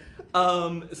word.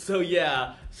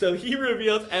 So he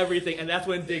reveals everything, and that's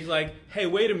when Dig's like, hey,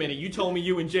 wait a minute, you told me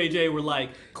you and JJ were like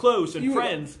close and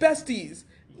friends. Besties.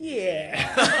 Yeah.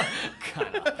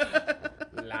 Kind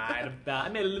of lied about. I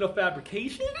made a little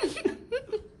fabrication.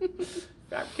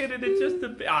 Fabricated it just a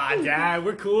bit. Dad,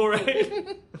 we're cool,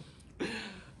 right?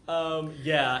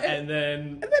 And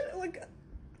then like,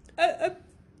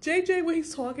 JJ when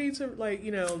he's talking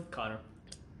to Connor.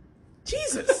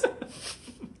 Jesus.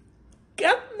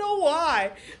 I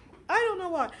don't know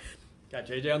why. Got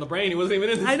JJ on the brain. He wasn't even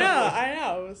in this. I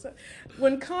know.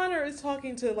 When Connor is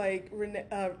talking to like Renee,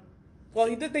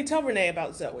 they tell Renee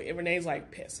about Zoe, and Renee's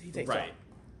like pissed. He takes off.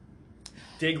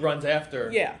 Dig runs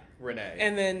after Renee,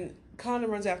 and then Connor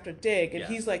runs after Dig, and Yes.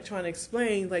 he's like trying to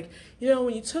explain, like,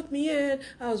 when you took me in,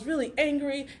 I was really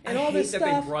angry and all this stuff. I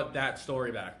hate that they brought that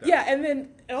story back. Though. Yeah, and then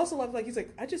I also love he's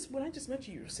like, when I just met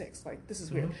you, you were 6. Like, this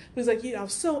is weird. But he's like, I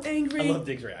was so angry. I love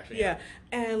Dig's reaction. Yeah,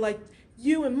 and like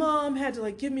you and Mom had to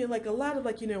like give me like a lot of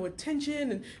like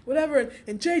attention and whatever,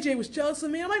 and JJ was jealous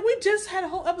of me. I'm like, we just had a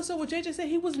whole episode where JJ said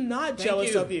he was not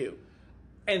jealous of you.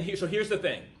 And so here's the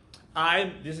thing.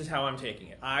 This is how I'm taking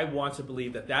it. I want to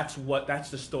believe that's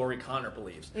the story Connor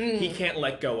believes. He can't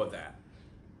let go of that.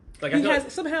 Like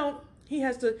he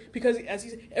has to, because as he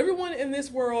said, everyone in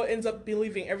this world ends up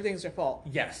believing everything's their fault.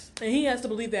 Yes. And he has to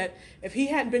believe that if he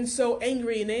hadn't been so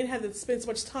angry and they didn't have to spend so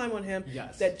much time on him,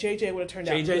 that JJ would have turned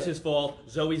out good. JJ's his fault.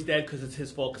 Zoe's dead because it's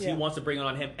his fault because he wants to bring it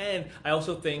on him. And I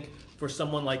also think for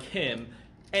someone like him,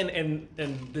 and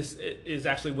this is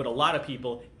actually with a lot of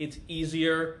people, it's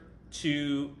easier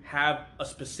to have a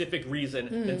specific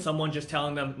reason than someone just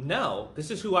telling them, no,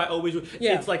 this is who I always...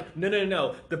 Yeah. It's like,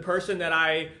 no. The person that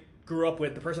I grew up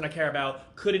with, the person I care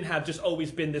about, couldn't have just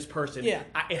always been this person. Yeah.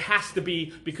 It has to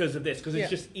be because of this, because it's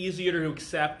just easier to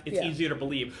accept, it's easier to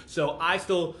believe. So I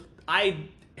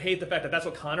hate the fact that that's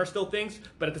what Connor still thinks,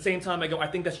 but at the same time I go, I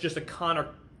think that's just a Connor,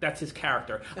 that's his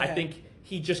character. I think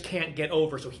he just can't get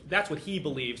over, so that's what he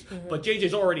believes. But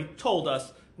JJ's already told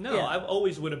us, no, I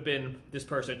always would have been this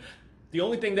person. The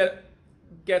only thing that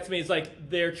gets me is like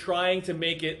they're trying to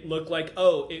make it look like,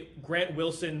 Grant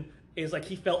Wilson is like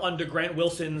he fell under Grant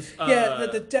Wilson's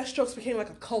the Deathstrokes became like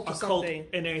a cult or something,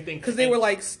 and anything, because they were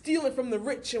like stealing from the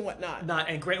rich and whatnot.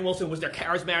 And Grant Wilson was their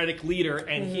charismatic leader,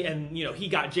 and he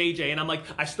got JJ, and I'm like,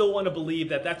 I still want to believe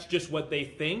that that's just what they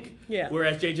think. Yeah.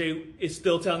 Whereas JJ is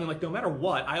still telling them like, no matter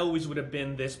what, I always would have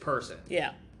been this person.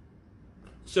 Yeah.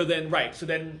 So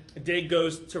then Dig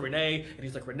goes to Renee, and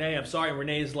he's like, Renee, I'm sorry. And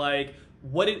Renee's like,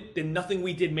 nothing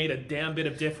we did made a damn bit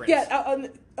of difference. Yeah,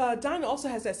 Dinah also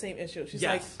has that same issue. She's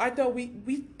Yes. like, I thought we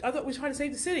were trying to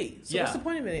save the city. So what's the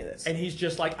point of any of this? And he's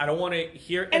just like, I don't want to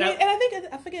hear. And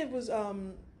I forget it was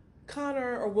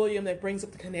Connor or William that brings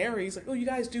up the canaries. Like, oh, you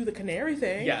guys do the canary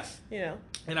thing. Yes. You know.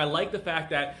 And I like the fact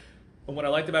that, what I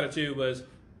liked about it too was,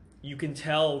 you can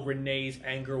tell Renee's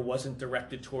anger wasn't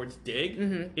directed towards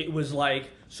Dig. It was like,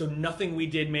 so nothing we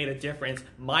did made a difference.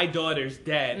 My daughter's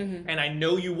dead, and I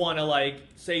know you want to like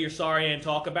say you're sorry and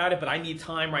talk about it, but I need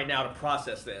time right now to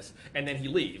process this. And then he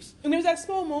leaves. And there's that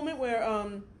small moment where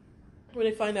when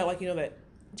they find out, like, that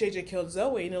JJ killed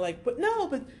Zoe, and they're like, but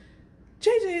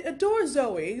JJ adores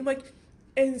Zoe. And like,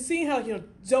 and seeing how,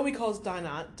 Zoe calls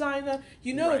Dinah, Right.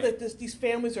 that these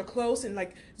families are close, and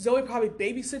like Zoe probably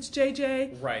babysits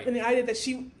JJ. Right. And the idea that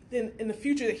she, in the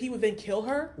future, that he would then kill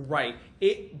her. Right.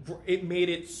 It made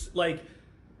it like,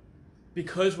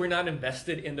 because we're not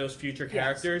invested in those future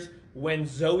characters, when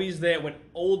Zoe's there, when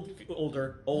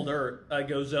older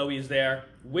goes Zoe's there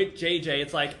with JJ,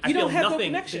 it's like, I feel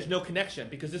nothing. There's no connection,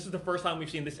 because this is the first time we've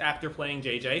seen this actor playing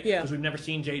JJ, because we've never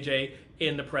seen JJ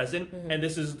in the present, and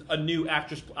this is a new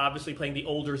actress obviously playing the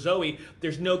older Zoe.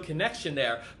 There's no connection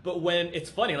there. But when, it's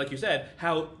funny, like you said,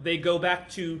 how they go back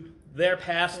to their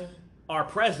past, our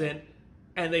present,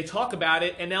 and they talk about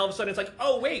it, and now all of a sudden it's like,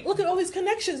 oh wait, look at all these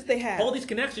connections that they have. All these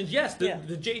connections, yes. The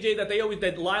JJ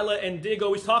that Lila and Dig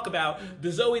always talk about,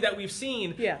 the Zoe that we've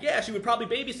seen, she would probably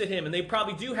babysit him, and they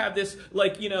probably do have this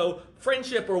like,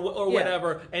 friendship or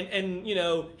whatever, and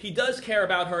he does care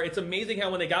about her. It's amazing how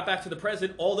when they got back to the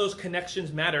present, all those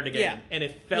connections mattered again, and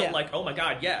it felt like, oh my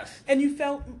God, yes. And you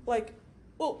felt like,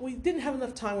 well, we didn't have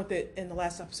enough time with it in the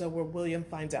last episode where William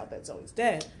finds out that Zoe's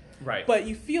dead, right? But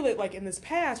you feel it like in this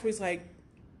past where he's like,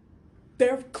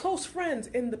 they're close friends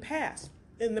in the past,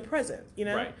 in the present,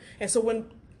 Right. And so when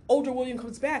older William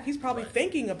comes back, he's probably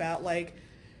thinking about like,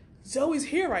 Zoe's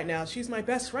here right now. She's my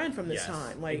best friend from this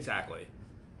time. Like, exactly.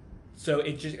 So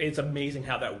it's amazing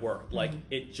how that worked. Like,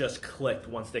 it just clicked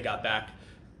once they got back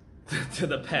to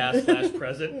the past /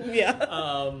 present.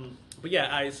 Yeah. But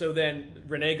yeah, so then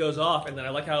Renee goes off, and then I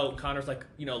like how Connor's like,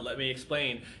 let me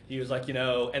explain. He was like,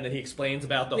 and then he explains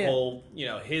about the whole,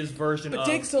 his version of... But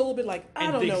Dig's still a little bit like, I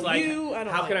don't know you.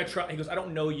 How can I trust... He goes, I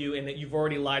don't know you, and that you've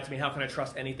already lied to me. How can I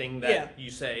trust anything that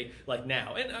you say, like,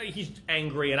 now? And he's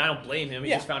angry, and I don't blame him. He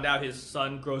just found out his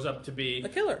son grows up to be... A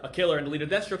killer and the leader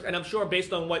of Deathstrokes. And I'm sure,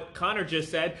 based on what Connor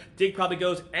just said, Dig probably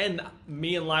goes, and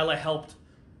me and Lila helped...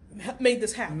 Made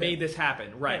this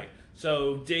happen, right.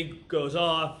 So Dig goes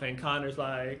off, and Connor's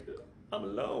like, I'm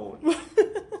alone.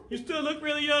 You still look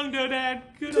really young, though, Dad.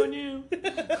 Good on you.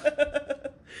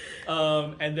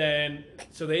 And then,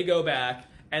 so they go back,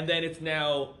 and then it's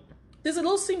now... There's a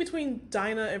little scene between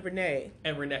Dinah and Renee.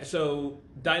 So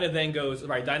Dinah then goes,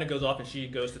 Dinah goes off, and she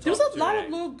goes to talk to There's a lot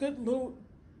Renee. of good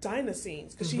Dinah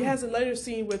scenes, because she has a later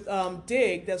scene with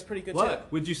Dig that's pretty good, too.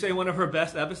 Would you say one of her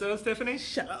best episodes, Tiffany?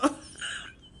 Shut up.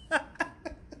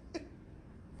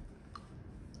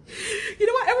 You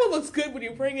know what? Everyone looks good when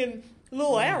you bring in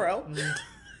Little Arrow.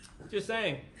 Just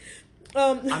saying.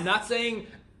 I'm not saying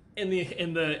in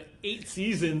the 8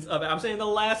 seasons of it. I'm saying the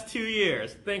last 2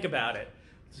 years. Think about it.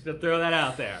 Just gonna throw that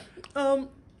out there.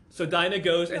 So Dinah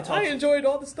goes and talks. I enjoyed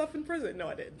all the stuff in prison. No,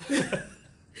 I didn't.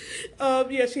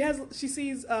 She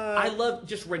sees. I love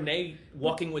just Renee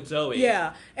walking with Zoe.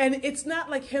 Yeah, and it's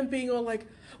not like him being all like,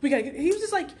 he was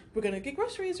just like, we're gonna get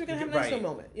groceries, we're gonna have a nice little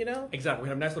moment, Exactly, we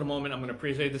have a nice little moment. I'm gonna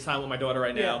appreciate this time with my daughter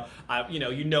right now.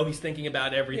 He's thinking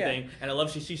about everything, and I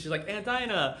love she's like, Aunt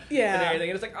Dinah, and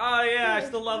everything, and it's like, oh yeah, I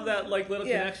still love that like little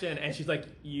connection. And she's like,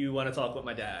 you want to talk with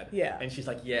my dad? Yeah, and she's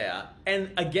like, yeah.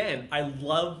 And again, I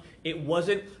love it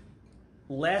wasn't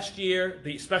last year,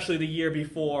 especially the year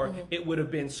before, Mm-hmm. it would have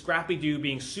been Scrappy Doo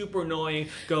being super annoying,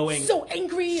 going So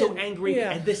angry.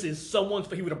 Yeah. and this is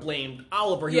someone's. He would have blamed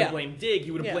Oliver. He would Yeah. have blamed Dig.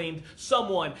 He would have Yeah. blamed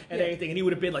someone and Yeah. anything, and he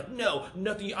would have been like, no,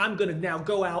 nothing. I'm gonna now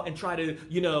go out and try to,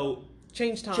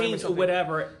 Change time. change or or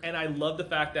whatever. And I love the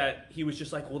fact that he was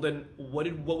just like, well, then what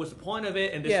was the point of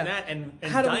it, and this and that, and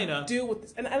how do Dinah. we deal with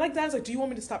this? And I like Dinah's like, do you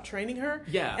want me to stop training her?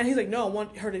 Yeah. And he's like, no, I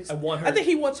want her to. I want her- I think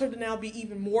he wants her to now be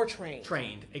even more trained.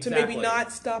 Exactly. To maybe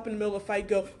not stop in the middle of a fight.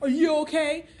 Go, are you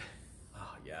okay?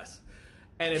 Oh, yes.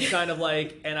 And it's kind of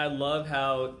like, and I love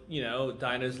how,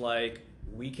 Dinah's like,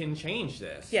 we can change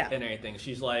this. Yeah. And everything.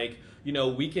 She's like,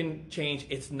 we can change.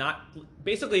 It's not,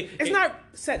 basically. It's not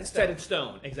set in stone. Set in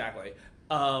stone, exactly.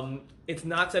 It's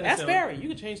not set in That's stone. Barry. You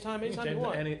can change time anytime you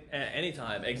want.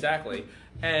 Anytime, exactly.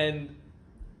 And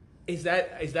is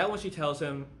that when she tells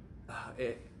him,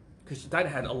 because Dinah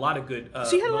had a lot of good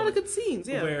She had a lot of moments good scenes,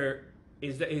 yeah. where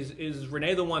is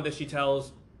Renee the one that she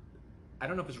tells, I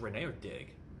don't know if it's Renee or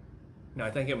Dig. No, I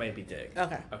think it might be Dig.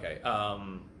 Okay.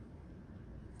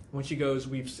 When she goes,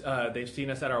 they've seen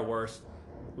us at our worst.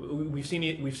 We've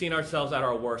seen ourselves at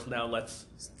our worst. Now let's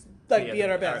Be at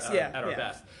our best. At our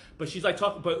best. But she's like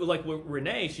talking, but like with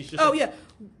Renee, she's just. Oh yeah,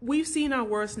 we've seen our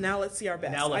worst. Now let's see our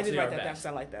best. Now let's I did see write our that down best.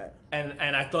 because I like that.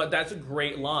 And I thought that's a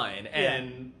great line,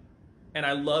 and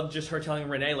I love just her telling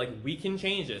Renee like, we can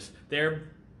change this.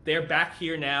 They're back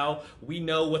here now. We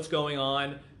know what's going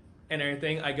on and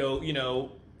everything. I go,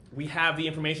 we have the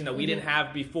information that we didn't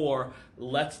have before.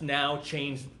 Let's now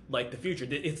change like the future.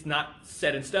 It's not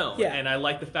set in stone. Yeah. And I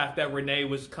like the fact that Renee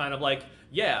was kind of like,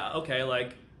 yeah, okay,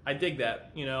 like I dig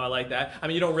that. I like that. I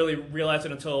mean, you don't really realize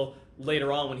it until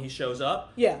later on when he shows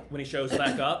up. Yeah. When he shows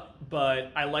back up.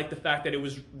 But I like the fact that it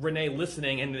was Renee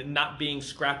listening and not being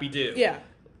Scrappy Doo. Yeah.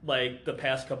 Like the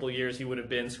past couple of years, he would have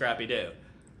been Scrappy Doo.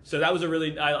 So that was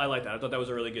I like that. I thought that was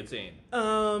a really good scene.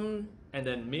 And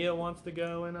then Mia wants to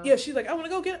go and yeah, she's like, I want to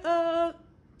go get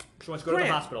she wants to go to the Grant.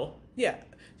 hospital. Yeah,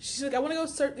 she's like, I want to go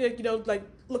search,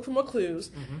 look for more clues.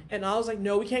 And I was like,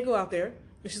 no, we can't go out there.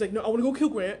 And she's like, no, I want to go kill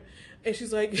Grant. And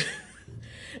she's like,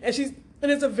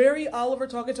 and it's a very Oliver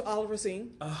talking to Oliver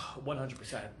scene.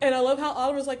 100%. And I love how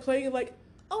Oliver's like playing like,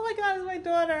 oh my God, it's my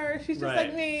daughter. She's just Right.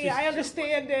 like me. She's I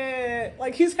understand it.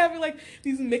 Like he's having like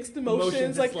these mixed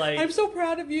emotions. It's Like, I'm so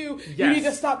proud of you. You Yes. need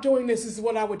to stop doing this. This is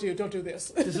what I would do. Don't do this.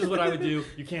 This is what I would do.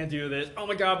 You can't do this. Oh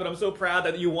my God, but I'm so proud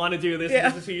that you want to do this. Yeah.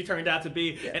 This is who you turned out to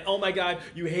be. And oh my God,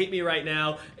 you hate me right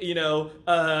now.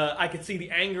 I could see the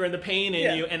anger and the pain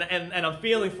in you, and I'm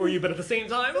feeling for you, but at the same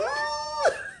time.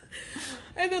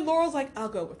 And then Laurel's like, I'll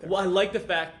go with her. Well, I like the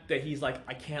fact that he's like,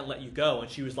 I can't let you go.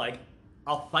 And she was like,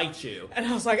 I'll fight you. And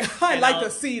I was like, I'd like I'll- to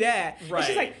see that. And Right.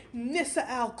 she's like, Nissa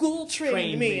Al Ghul trained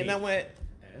Trained me. me. And I went,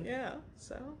 And? yeah.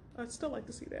 So I'd still like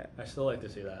to see that. I still like to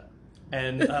see that.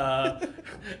 And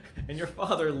and your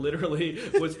father literally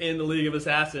was in the League of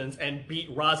Assassins and beat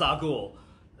Ra's al Ghul.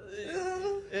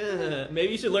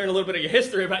 Maybe you should learn a little bit of your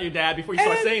history about your dad before you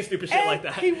start saying stupid shit and like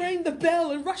that. He rang the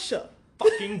bell in Russia.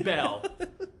 Fucking bell.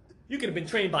 You could have been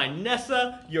trained by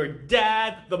Nessa, your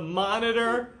dad, the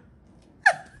Monitor,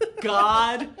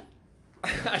 God.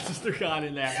 I just threw God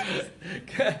in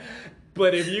there.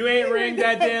 But if you ain't ring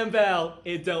that damn bell,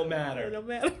 it don't matter. No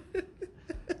matter.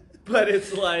 But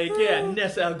it's like, yeah,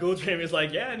 Nessa Al Ghul trained me. It's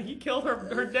like, yeah, and he killed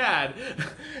her dad.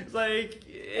 It's like,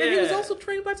 yeah. And he was also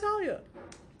trained by Talia.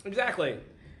 Exactly.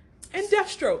 And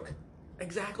Deathstroke.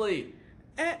 Exactly.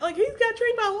 And, like, he's got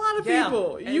trained by a lot of Yeah,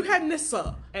 people. and- You had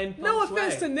Nissa. and no Feng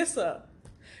offense Shui. to Nissa.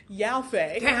 Yao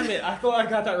Fei. Damn it, I thought I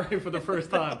got that right for the first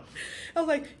time. I was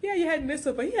like, yeah, you had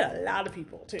Nissa, but he had a lot of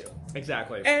people, too.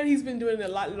 Exactly. And he's been doing it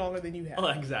a lot longer than you have. Oh,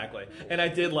 exactly. And I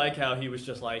did like how he was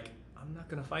just like, I'm not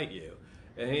going to fight you.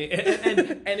 And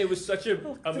it was such a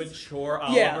mature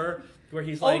Oliver where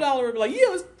he's like, Old Oliver would be like, yeah,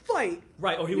 let's fight.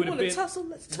 right, or he You would have want to been tussle?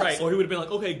 Let's tussle. right, or he would have been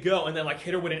like, okay, go, and then like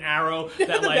hit her with an arrow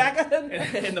that the like back of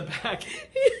him. in the back.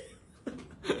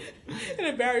 And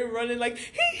then Barry running like,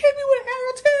 he hit me with an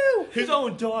arrow too. His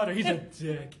own daughter, he's a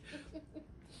dick.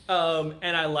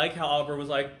 And I like how Oliver was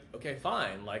like, okay,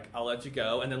 fine, like I'll let you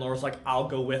go, and then Laura's like, I'll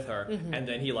go with her, and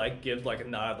then he like gives like a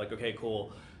nod, like okay,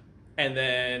 cool. And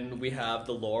then we have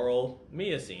the Laurel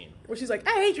Mia scene. Where she's like,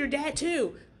 I hate your dad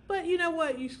too. But you know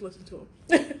what? You should listen to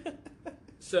him.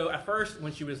 So at first,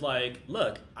 when she was like,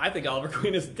 "Look, I think Oliver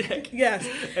Queen is a dick," Yes.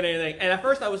 and anything, and at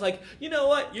first I was like, "You know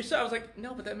what? You're so." I was like,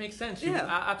 "No, but that makes sense. You,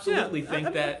 I absolutely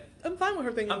think that." I'm fine with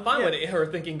her thinking. I'm fine with it,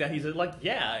 her thinking that he's like,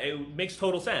 yeah, it makes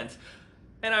total sense.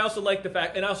 And I also like the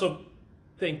fact, and I also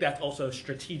think that's also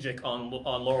strategic on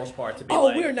Laurel's part to be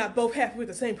we're not both happy with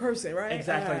the same person, right?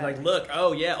 Exactly. Like, look,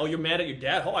 you're mad at your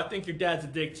dad. Oh, I think your dad's a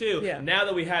dick too. Yeah. Now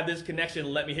that we have this connection,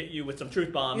 let me hit you with some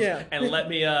truth bombs. Yeah. And let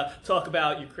me talk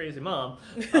about your crazy mom,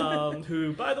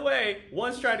 who, by the way,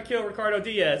 once tried to kill Ricardo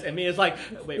Diaz, and Mia's like,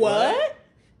 wait, what?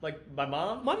 Like, my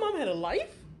mom? My mom had a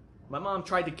life? My mom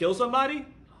tried to kill somebody?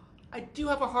 I do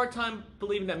have a hard time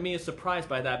believing that Mia's surprised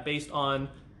by that based on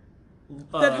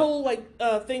that whole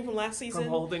thing from last season. From the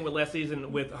whole thing with last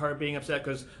season with her being upset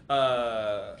because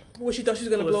well, she thought she was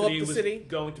going to blow up the city.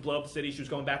 Going to blow up the city. She was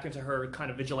going back into her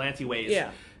kind of vigilante ways.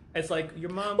 Yeah. It's like your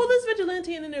mom. Well, there's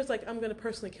vigilante, and then there's like I'm going to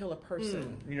personally kill a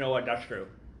person. You know what? That's true.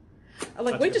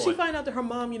 Wait till she find out that her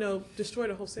mom, destroyed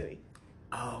the whole city.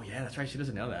 Oh yeah, that's right. She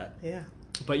doesn't know that. Yeah.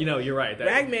 But you're right.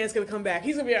 Ragman's going to come back.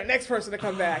 He's going to be our next person to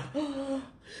come back.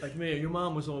 Like, man, your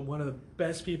mom was one of the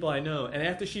best people I know. And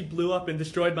after she blew up and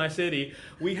destroyed my city,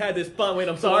 we had this fun. Wait,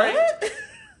 I'm sorry? What?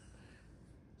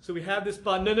 So we had this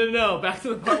fun. No. Back to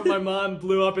the part where my mom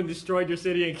blew up and destroyed your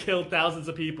city and killed thousands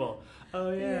of people.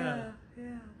 Oh, yeah. Yeah.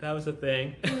 That was a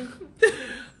thing.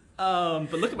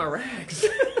 But look at my rags.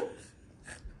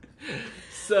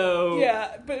 So...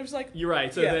 Yeah, but it was like... You're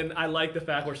right. So then I like the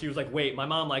fact where she was like, wait, my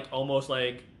mom almost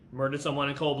murdered someone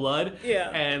in cold blood. Yeah.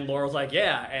 And Laurel's like,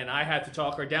 yeah. And I had to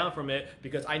talk her down from it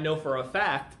because I know for a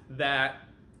fact that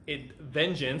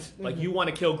vengeance, you want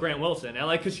to kill Grant Wilson.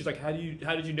 And because she's like, how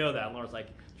did you know that? And Laura's like,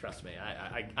 trust me,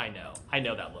 I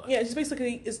know that look. Yeah, she's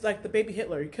basically is like the baby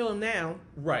Hitler. You kill him now,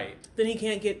 right? Then he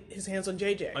can't get his hands on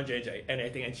JJ. And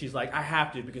everything, and she's like, I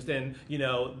have to because then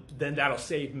then that'll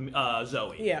save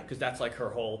Zoe. Yeah, because that's like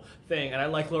her whole thing. And I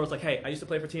like Laura's like, hey, I used to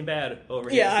play for Team Bad over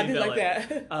here. Yeah, I did like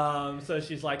that. So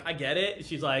she's like, I get it.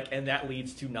 She's like, and that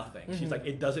leads to nothing. She's like,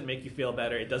 it doesn't make you feel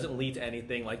better. It doesn't lead to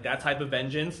anything. Like that type of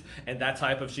vengeance and that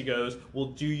type of she goes, will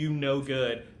do you no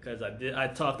good. Because I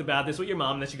talked about this with your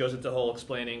mom, and then she goes into the whole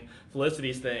explaining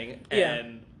Felicity's thing,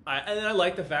 and I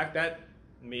like the fact that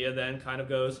Mia then kind of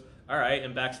goes, all right,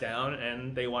 and backs down,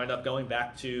 and they wind up going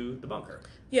back to the bunker.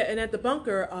 Yeah, and at the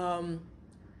bunker,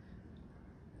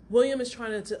 William is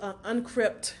trying to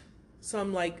uncrypt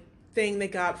some thing they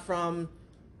got from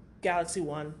Galaxy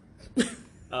One.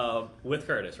 With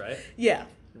Curtis, right? Yeah.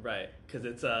 Right, because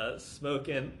it's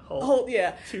Smoking Hole.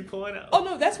 2.0. Oh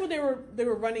no, that's when they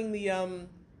were running the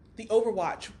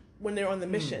Overwatch when they're on the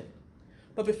mission.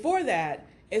 But before that,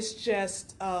 it's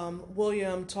just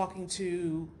William talking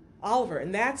to Oliver,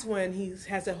 and that's when he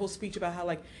has that whole speech about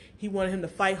how he wanted him to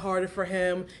fight harder for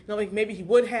him. Maybe he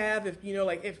would have if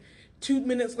if 2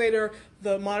 minutes later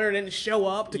the Monitor didn't show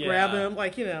up to grab him.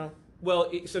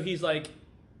 Well, so he's like.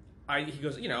 He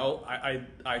goes,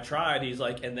 I tried. He's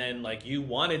like, and then you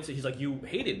wanted to. He's like, you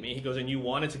hated me. He goes, and you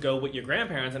wanted to go with your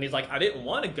grandparents. And he's like, I didn't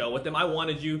want to go with them. I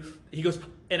wanted you. He goes,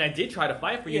 and I did try to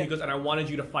fight for you. Yeah. He goes, and I wanted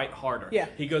you to fight harder. Yeah.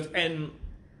 He goes, and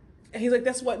he's like,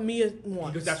 that's what Mia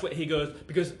wants. He goes, that's what he goes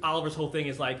because Oliver's whole thing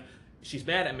is she's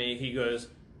mad at me. He goes.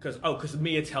 Because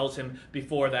Mia tells him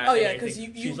before that. Oh yeah, because you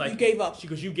gave up. She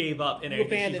goes, you gave up, and you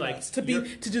abandoned us to do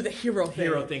the hero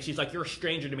thing. She's like, you're a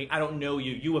stranger to me. I don't know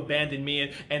you. You abandoned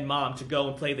me and Mom to go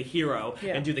and play the hero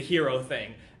and do the hero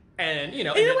thing. And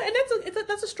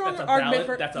that's a strong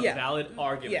argument. That's a valid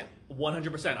argument. Yeah,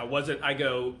 100%.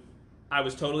 I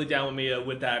was totally down with Mia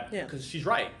with that because she's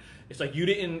right. It's like you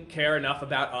didn't care enough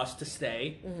about us to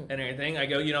stay and everything. I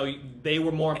go, they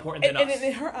were more important than us. And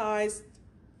in her eyes.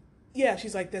 Yeah,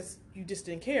 she's like, you just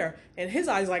didn't care. And his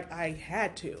eyes I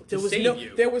had to.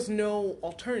 There was no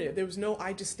alternative. There was no,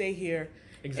 I just stay here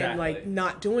and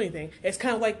not do anything. It's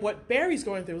kind of like what Barry's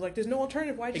going through. There's no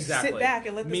alternative. Why just sit back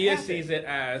and let this Mia happen? sees it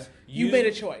as you made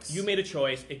a choice. You made a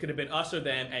choice. It could have been us or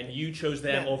them, and you chose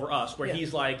them over us. Where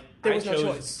he's like, I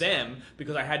chose them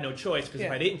because I had no choice. Because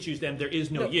if I didn't choose them, there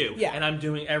is no you. Yeah. And I'm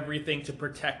doing everything to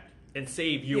protect and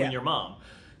save you and your mom.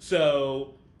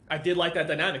 So I did like that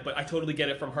dynamic, but I totally get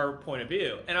it from her point of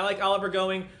view. And I like Oliver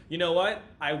going, you know what?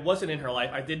 I wasn't in her life.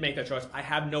 I did make that choice. I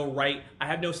have no right. I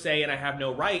have no say, and I have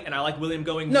no right. And I like William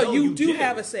going, no, you do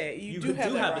have a say. You do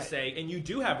have a say, and you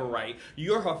do have a right.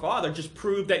 You're her father. Just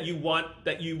prove that you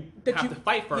have to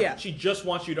fight for her. Yeah. She just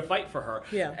wants you to fight for her.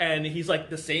 Yeah. And he's like,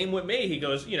 the same with me. He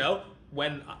goes,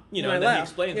 when he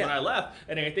explains when I left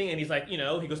and everything, and he's like, he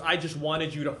goes, I just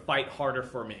wanted you to fight harder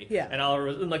for me. Yeah. And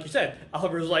Oliver, like you said,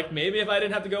 Oliver was like, maybe if I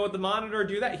didn't have to go with the Monitor or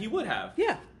do that, he would have.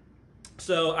 Yeah.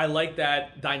 So I like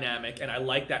that dynamic, and I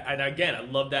like that, and again, I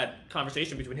love that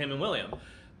conversation between him and William.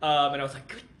 And I was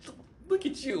like, look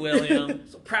at you, William.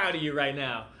 So proud of you right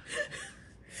now.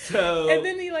 So. And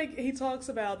then he talks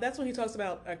about, that's when he talks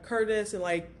about Curtis and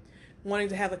wanting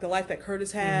to have like the life that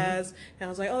Curtis has, and I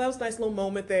was like, oh, that was a nice little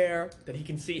moment there. That he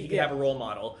can see, he can have a role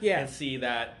model, and see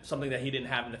that something that he didn't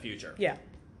have in the future. Yeah.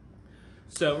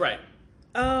 So right.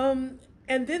 And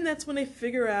then that's when they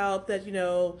figure out that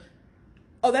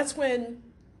that's when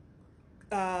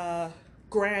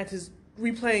Grant is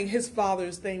replaying his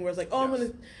father's thing, where it's like, oh, I'm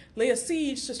gonna lay a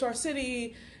siege to Star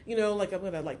City. Like I'm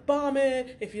gonna like bomb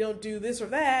it if you don't do this or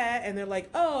that. And they're like,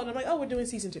 oh, and I'm like, oh, we're doing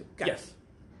season 2. Got it.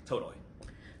 Totally.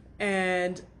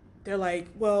 And they're like,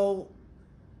 well,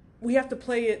 we have to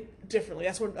play it differently.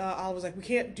 That's when Oliver's like, we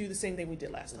can't do the same thing we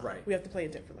did last time. Right. We have to play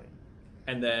it differently.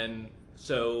 And then,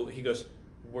 so he goes,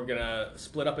 we're going to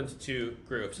split up into 2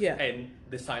 groups. Yeah. And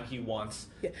this time he wants,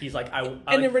 he's like, and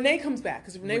then Renee comes back,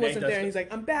 because Renee wasn't there, and he's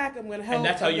like, I'm back, I'm going to help. And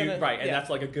that's how and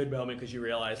that's like a good moment, because you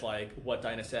realize like what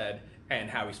Dinah said and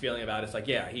how he's feeling about it. It's like,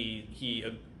 yeah, he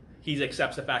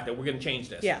accepts the fact that we're going to change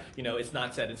this. Yeah. It's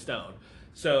not set in stone.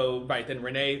 So, then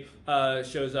Renee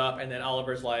shows up, and then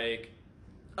Oliver's like,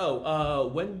 oh,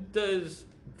 when does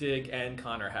Dig and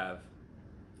Connor have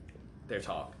their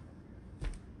talk?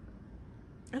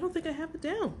 I don't think I have it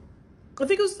down. I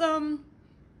think it was, there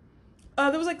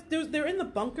was like, they're in the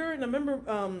bunker, and I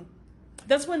remember,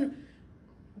 that's when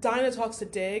Dinah talks to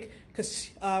Dig, because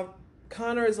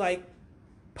Connor is like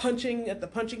punching at the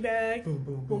punching bag. Boom,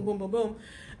 boom, boom, boom, boom,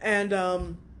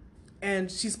 boom.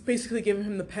 And she's basically giving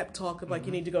him the pep talk of like,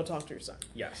 you need to go talk to your son.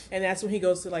 Yes. And that's when he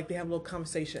goes to like, they have a little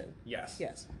conversation. Yes.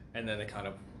 Yes. And then they kind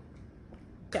of.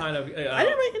 I didn't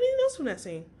write anything else from that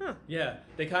scene. Huh. Yeah.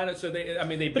 They kind of, But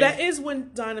that is when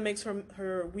Dinah makes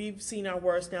her, we've seen our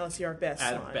worst, now let's see our best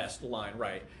line. At best line,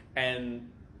 right.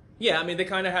 And yeah, they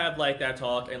kind of have like that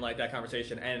talk and like that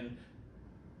conversation. And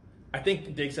I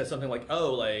think Dig says something like,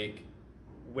 oh, like,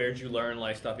 where'd you learn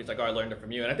like stuff? He's like, oh, I learned it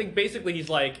from you. And I think basically he's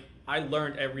like, I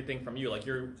learned everything from you. Like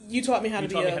you taught me how to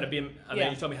be. You taught me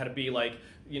how to be like,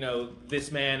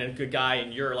 this man and a good guy,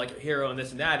 and you're like a hero and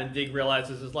this and that. And Dig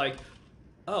realizes is like,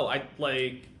 oh, I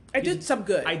did some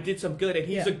good. I did some good, and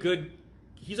he's a good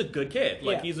kid.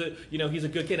 Like he's a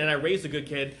good kid, and I raised a good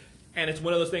kid. And it's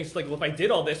one of those things like, well, if I did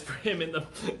all this for him in the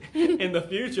in the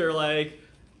future, like,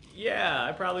 yeah,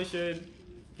 I probably should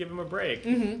give him a break.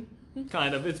 Mm-hmm.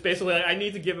 Kind of. It's basically like, I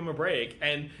need to give him a break.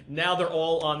 And now they're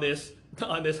all on this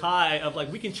high of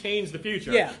like, we can change the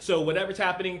future. Yeah. So whatever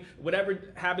happened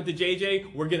to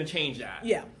JJ, we're gonna change that.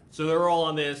 Yeah. So they're all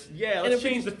on this, let's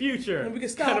change the future. And we can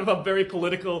stop. Kind of a very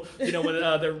political,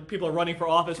 when people are running for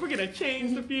office, we're gonna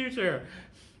change the future.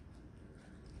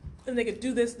 And they could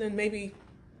do this, then maybe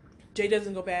Jay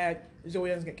doesn't go bad, Zoe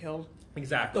doesn't get killed.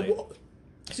 Exactly.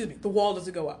 The wall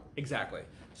doesn't go up. Exactly.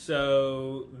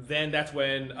 So then that's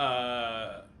when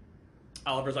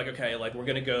Oliver's like, okay, like we're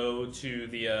gonna go to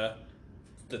the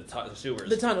sewers.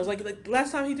 The tunnels. Like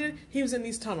last time he was in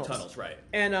these tunnels. Tunnels, right.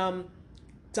 And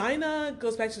Dinah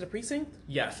goes back to the precinct.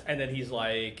 Yes, and then he's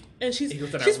like... And she's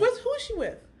with... Who is she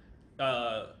with?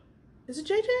 Is it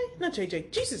JJ? Not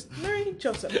JJ. Jesus. Mary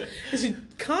Joseph. Is it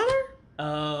Connor?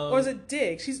 Or is it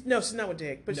Dig? She's not with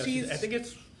Dig, but she's... I think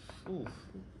it's... Ooh,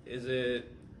 is it...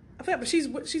 I forgot, but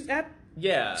she's at...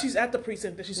 Yeah. She's at the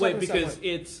precinct that she's talking to someone.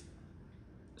 It's...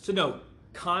 So no,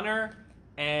 Connor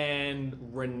and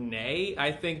Renee,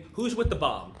 I think... Who's with the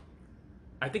bomb?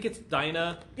 I think it's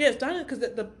Dinah. Yeah, it's Dinah, because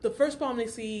the first bomb they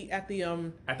see at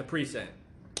the precinct.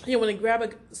 Yeah, when they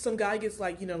grab some guy gets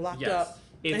locked up,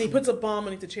 and he puts a bomb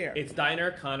underneath the chair. It's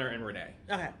Dinah, Connor, and Renee.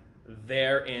 Okay.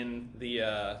 They're in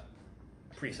the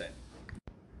precinct.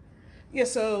 Yeah,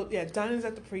 so Dinah's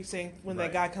at the precinct when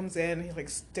that guy comes in, and he like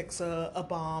sticks a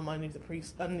bomb underneath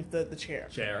the chair.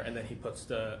 And then he puts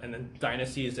and then Dinah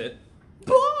sees it.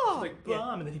 Bomb! Like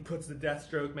bomb, and then he puts the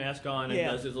Deathstroke mask on and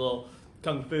does his little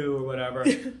kung fu or whatever.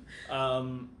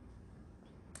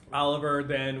 Oliver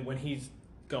then, when he's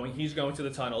going to the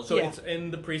tunnel. So it's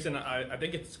in the precinct. I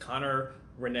think it's Connor,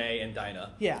 Renee, and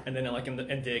Dinah. Yeah. And then like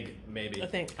and Dig maybe. I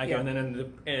think. And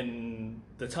then in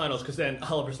the tunnels, because then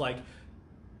Oliver's like,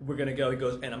 we're gonna go. He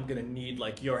goes, and I'm gonna need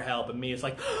like your help. And Mia's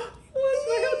like, what's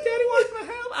my help? Daddy wants my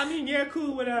help. I mean, yeah,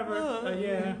 cool, whatever.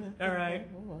 Yeah, all right.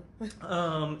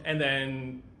 And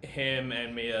then him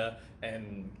and Mia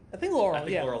and I think Laurel.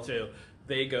 Laurel too.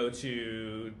 They go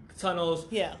to the tunnels.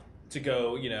 Yeah. To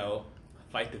go,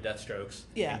 fight the Deathstrokes.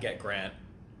 Yeah. And get Grant.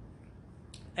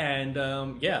 And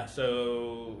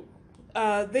so.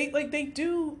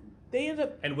 They end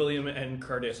up. And William and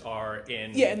Curtis are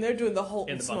in. Yeah, and they're doing the Holt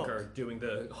in the Smoke. bunker, doing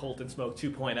the Holt and Smoke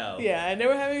 2.0. Yeah, and they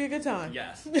were having a good time.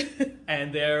 Yes.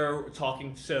 And they're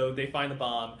talking. So they find the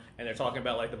bomb, and they're talking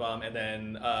about like the bomb, and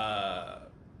then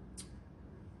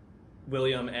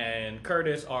William and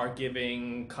Curtis are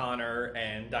giving Connor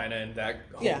and Dinah and that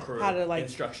whole crew how to, like,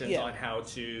 instructions on how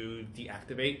to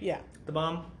deactivate the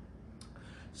bomb.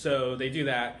 So they do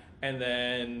that, and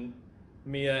then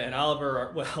Mia and Oliver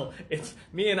are, well, it's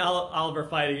Mia and Oliver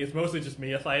fighting. It's mostly just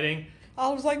Mia fighting.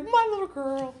 Oliver's like, my little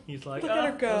girl. He's like, look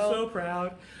at her go. I'm so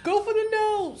proud. Go for the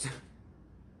nose.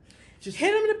 Just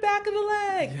hit him in the back of the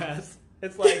leg. Yes.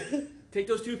 It's like, take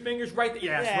those 2 fingers right there.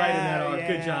 Yes, right in that arm.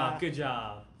 Good job. Good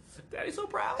job. Daddy's so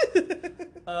proud.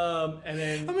 And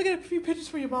then I'm gonna get a few pictures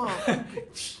for your mom.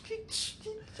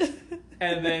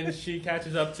 And then she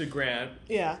catches up to Grant.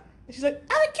 Yeah. And she's like,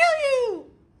 I would kill you.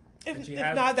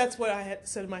 If not, that's what I had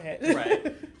said in my head.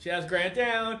 Right. She has Grant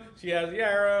down. She has the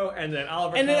arrow, and then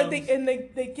Oliver and comes. Then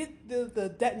they get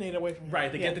the detonator away from him.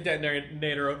 Right. They get the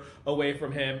detonator away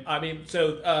from him. I mean,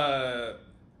 so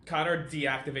Connor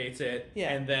deactivates it,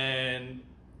 and then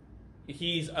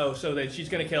so then she's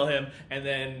gonna kill him, and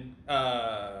then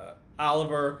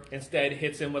Oliver instead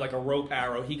hits him with like a rope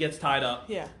arrow. He gets tied up.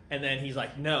 Yeah. And then he's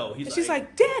like, no. She's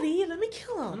like, Daddy, let me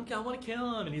kill him. I want to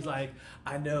kill him. And he's like,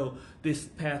 I know this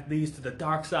path leads to the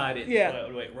dark side.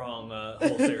 Wait, wrong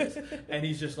whole series. And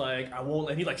he's just like, I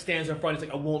won't. And he like stands in front. He's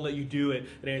like, I won't let you do it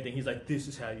and anything. He's like, this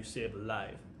is how you save a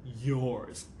life.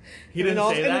 Yours. He didn't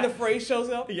say that. And then the phrase shows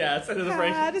up. Yes, and then the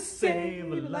phrase how to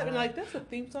save a life. And like, that's a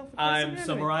theme song. I'm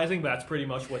summarizing, but that's pretty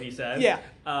much what he said. Yeah.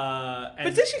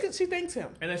 But then she thanks him.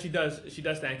 And then she does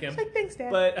thank him. She's like, thanks,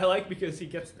 Dad. But I like because he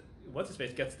gets what's his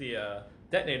face gets the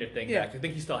detonator thing back. I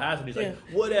think he still has it. He's like,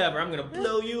 whatever, I'm gonna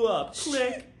blow you up.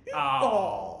 Click.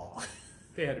 Oh.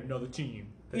 They had another team.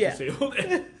 That disabled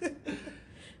it.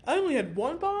 I only had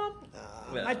one bomb.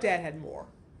 My dad had more.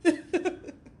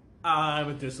 I'm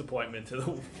a disappointment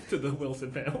to the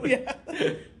Wilson family.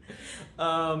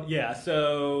 Yeah.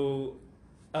 So,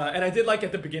 and I did like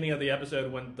at the beginning of the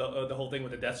episode when the whole thing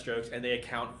with the Deathstrokes, and they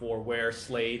account for where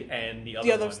Slade and the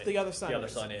other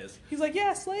son is. He's like,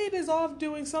 yeah, Slade is off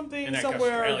doing something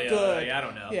somewhere Australia, good. I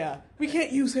don't know. Yeah, we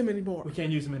can't use him anymore.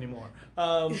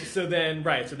 So then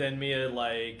Mia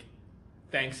like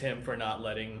thanks him for not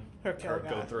letting her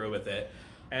go through with it.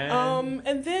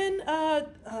 And then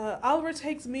Oliver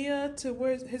takes Mia to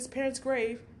where his parents'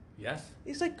 grave. Yes.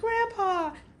 He's like,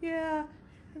 Grandpa, yeah.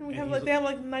 And they have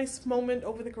like a nice moment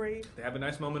over the grave. They have a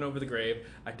nice moment over the grave.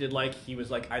 I did like, he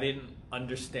was like, I didn't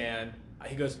understand.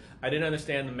 He goes, I didn't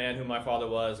understand the man who my father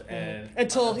was, and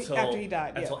until after he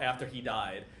died. Until after he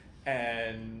died,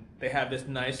 and they have this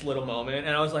nice little moment,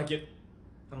 and I was like,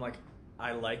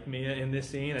 I liked Mia in this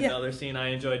scene. Another scene I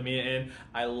enjoyed Mia in.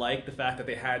 I like the fact that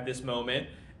they had this moment.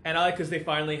 And I like because they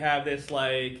finally have this,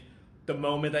 like, the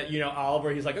moment that, Oliver,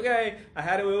 he's like, okay, I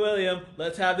had it with William.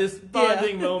 Let's have this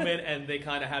bonding moment. And they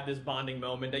kind of have this bonding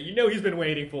moment that he's been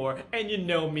waiting for. And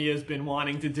Mia's been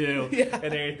wanting to do. And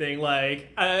everything. Like,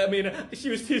 I mean, she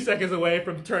was 2 seconds away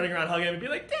from turning around, hugging him, and be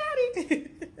like, Daddy,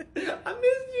 I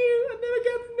missed you. I never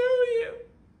got to know you.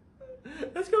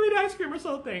 Let's go eat ice cream or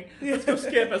something. Let's go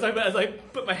skip as I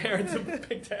put my hair in some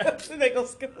pigtails. They go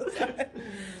skip aside.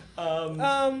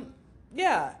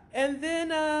 Yeah, and then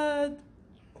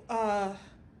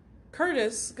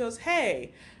Curtis goes,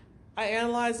 hey, I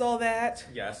analyzed all that.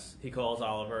 Yes, he calls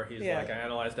Oliver. He's like, I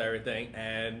analyzed everything,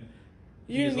 and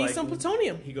you need some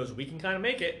plutonium. He goes, we can kind of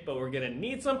make it, but we're going to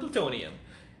need some plutonium.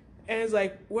 And he's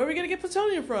like, where are we going to get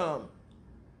plutonium from?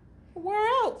 Where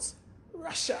else?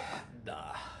 Russia.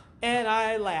 Duh. And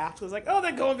I laughed. I was like, oh,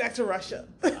 they're going back to Russia.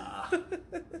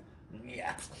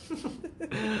 Yeah.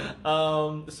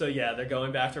 So yeah, they're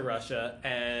going back to Russia,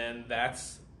 and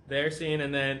that's their scene,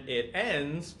 and then it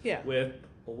ends with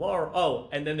Laura. Oh,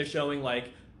 and then they're showing like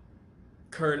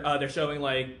they're showing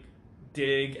like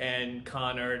Dig and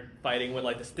Connor fighting with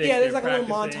like the sticks. Yeah, there's like a little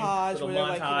montage.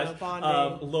 Like,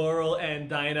 bonding. Laurel and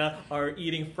Dinah are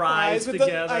eating fries with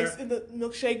together. The ice in the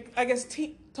milkshake. I guess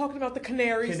talking about the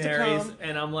canaries to come.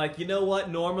 And I'm like, you know what?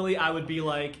 Normally I would be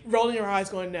like rolling your eyes,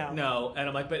 going no. No, and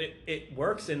I'm like, but it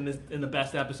works in the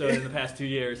best episode in the past 2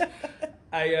 years.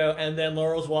 I go, and then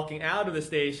Laurel's walking out of the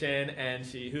station, and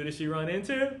who does she run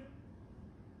into?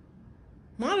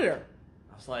 Monitor.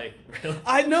 I was like, really?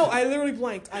 I know. I literally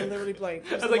blanked. I was like,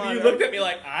 Monitor. You looked at me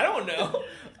like, I don't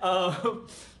know.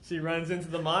 She runs into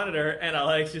the Monitor,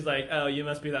 and she's like, oh, you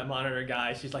must be that Monitor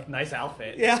guy. She's like, nice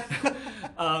outfit. Yeah.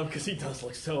 Because he does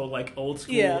look so like old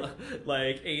school,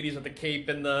 like 80s with the cape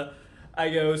and I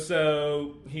go,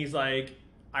 so he's like,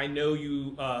 I know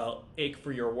you ache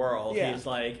for your world. Yeah. He's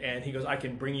like, and he goes, I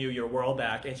can bring you your world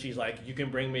back. And she's like, you can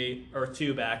bring me Earth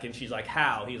 2 back. And she's like,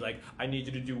 how? He's like, I need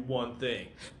you to do one thing.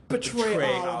 Betray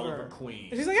Oliver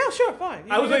Queen. And she's like, oh, sure,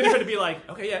 fine. I was waiting for her to be like,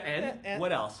 okay, yeah, and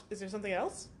what else? Is there something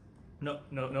else? No,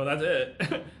 that's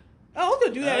it. Oh, I'm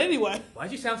gonna do that anyway.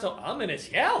 Why'd you sound so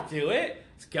ominous? Yeah, I'll do it.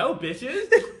 Let's go,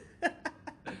 bitches.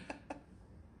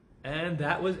 And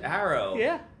that was Arrow.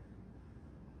 Yeah.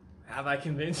 Have I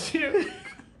convinced you?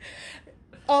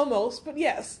 Almost, but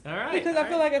yes. All right. Because I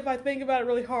feel like if I think about it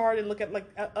really hard and look at like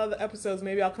other episodes,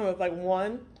 maybe I'll come up with like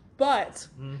one. But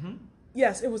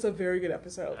yes, it was a very good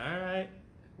episode. All right.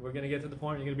 We're going to get to the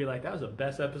point where you're going to be like, that was the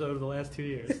best episode of the last 2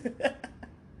 years.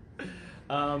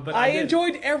 But I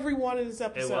enjoyed every one of this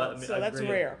episode, so agreed, that's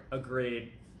rare.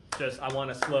 Agreed. Just, I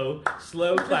want to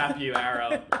slow clap you,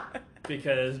 Arrow,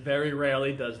 because very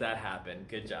rarely does that happen.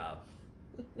 Good job.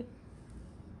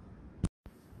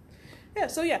 Yeah,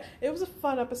 so yeah, it was a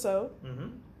fun episode.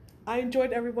 I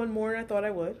enjoyed everyone more than I thought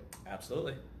I would.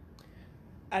 Absolutely.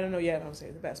 I don't know yet. I would say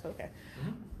the best, but okay.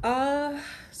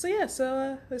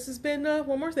 So this has been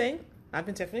One More Thing. I've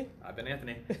been Tiffany. I've been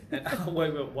Anthony. And,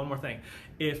 wait, one more thing.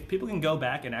 If people can go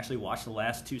back and actually watch the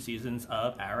last 2 seasons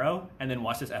of Arrow and then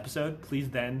watch this episode, please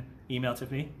then email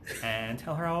Tiffany and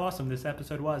tell her how awesome this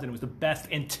episode was, and it was the best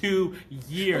in 2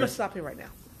 years. I'm gonna stop here right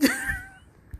now.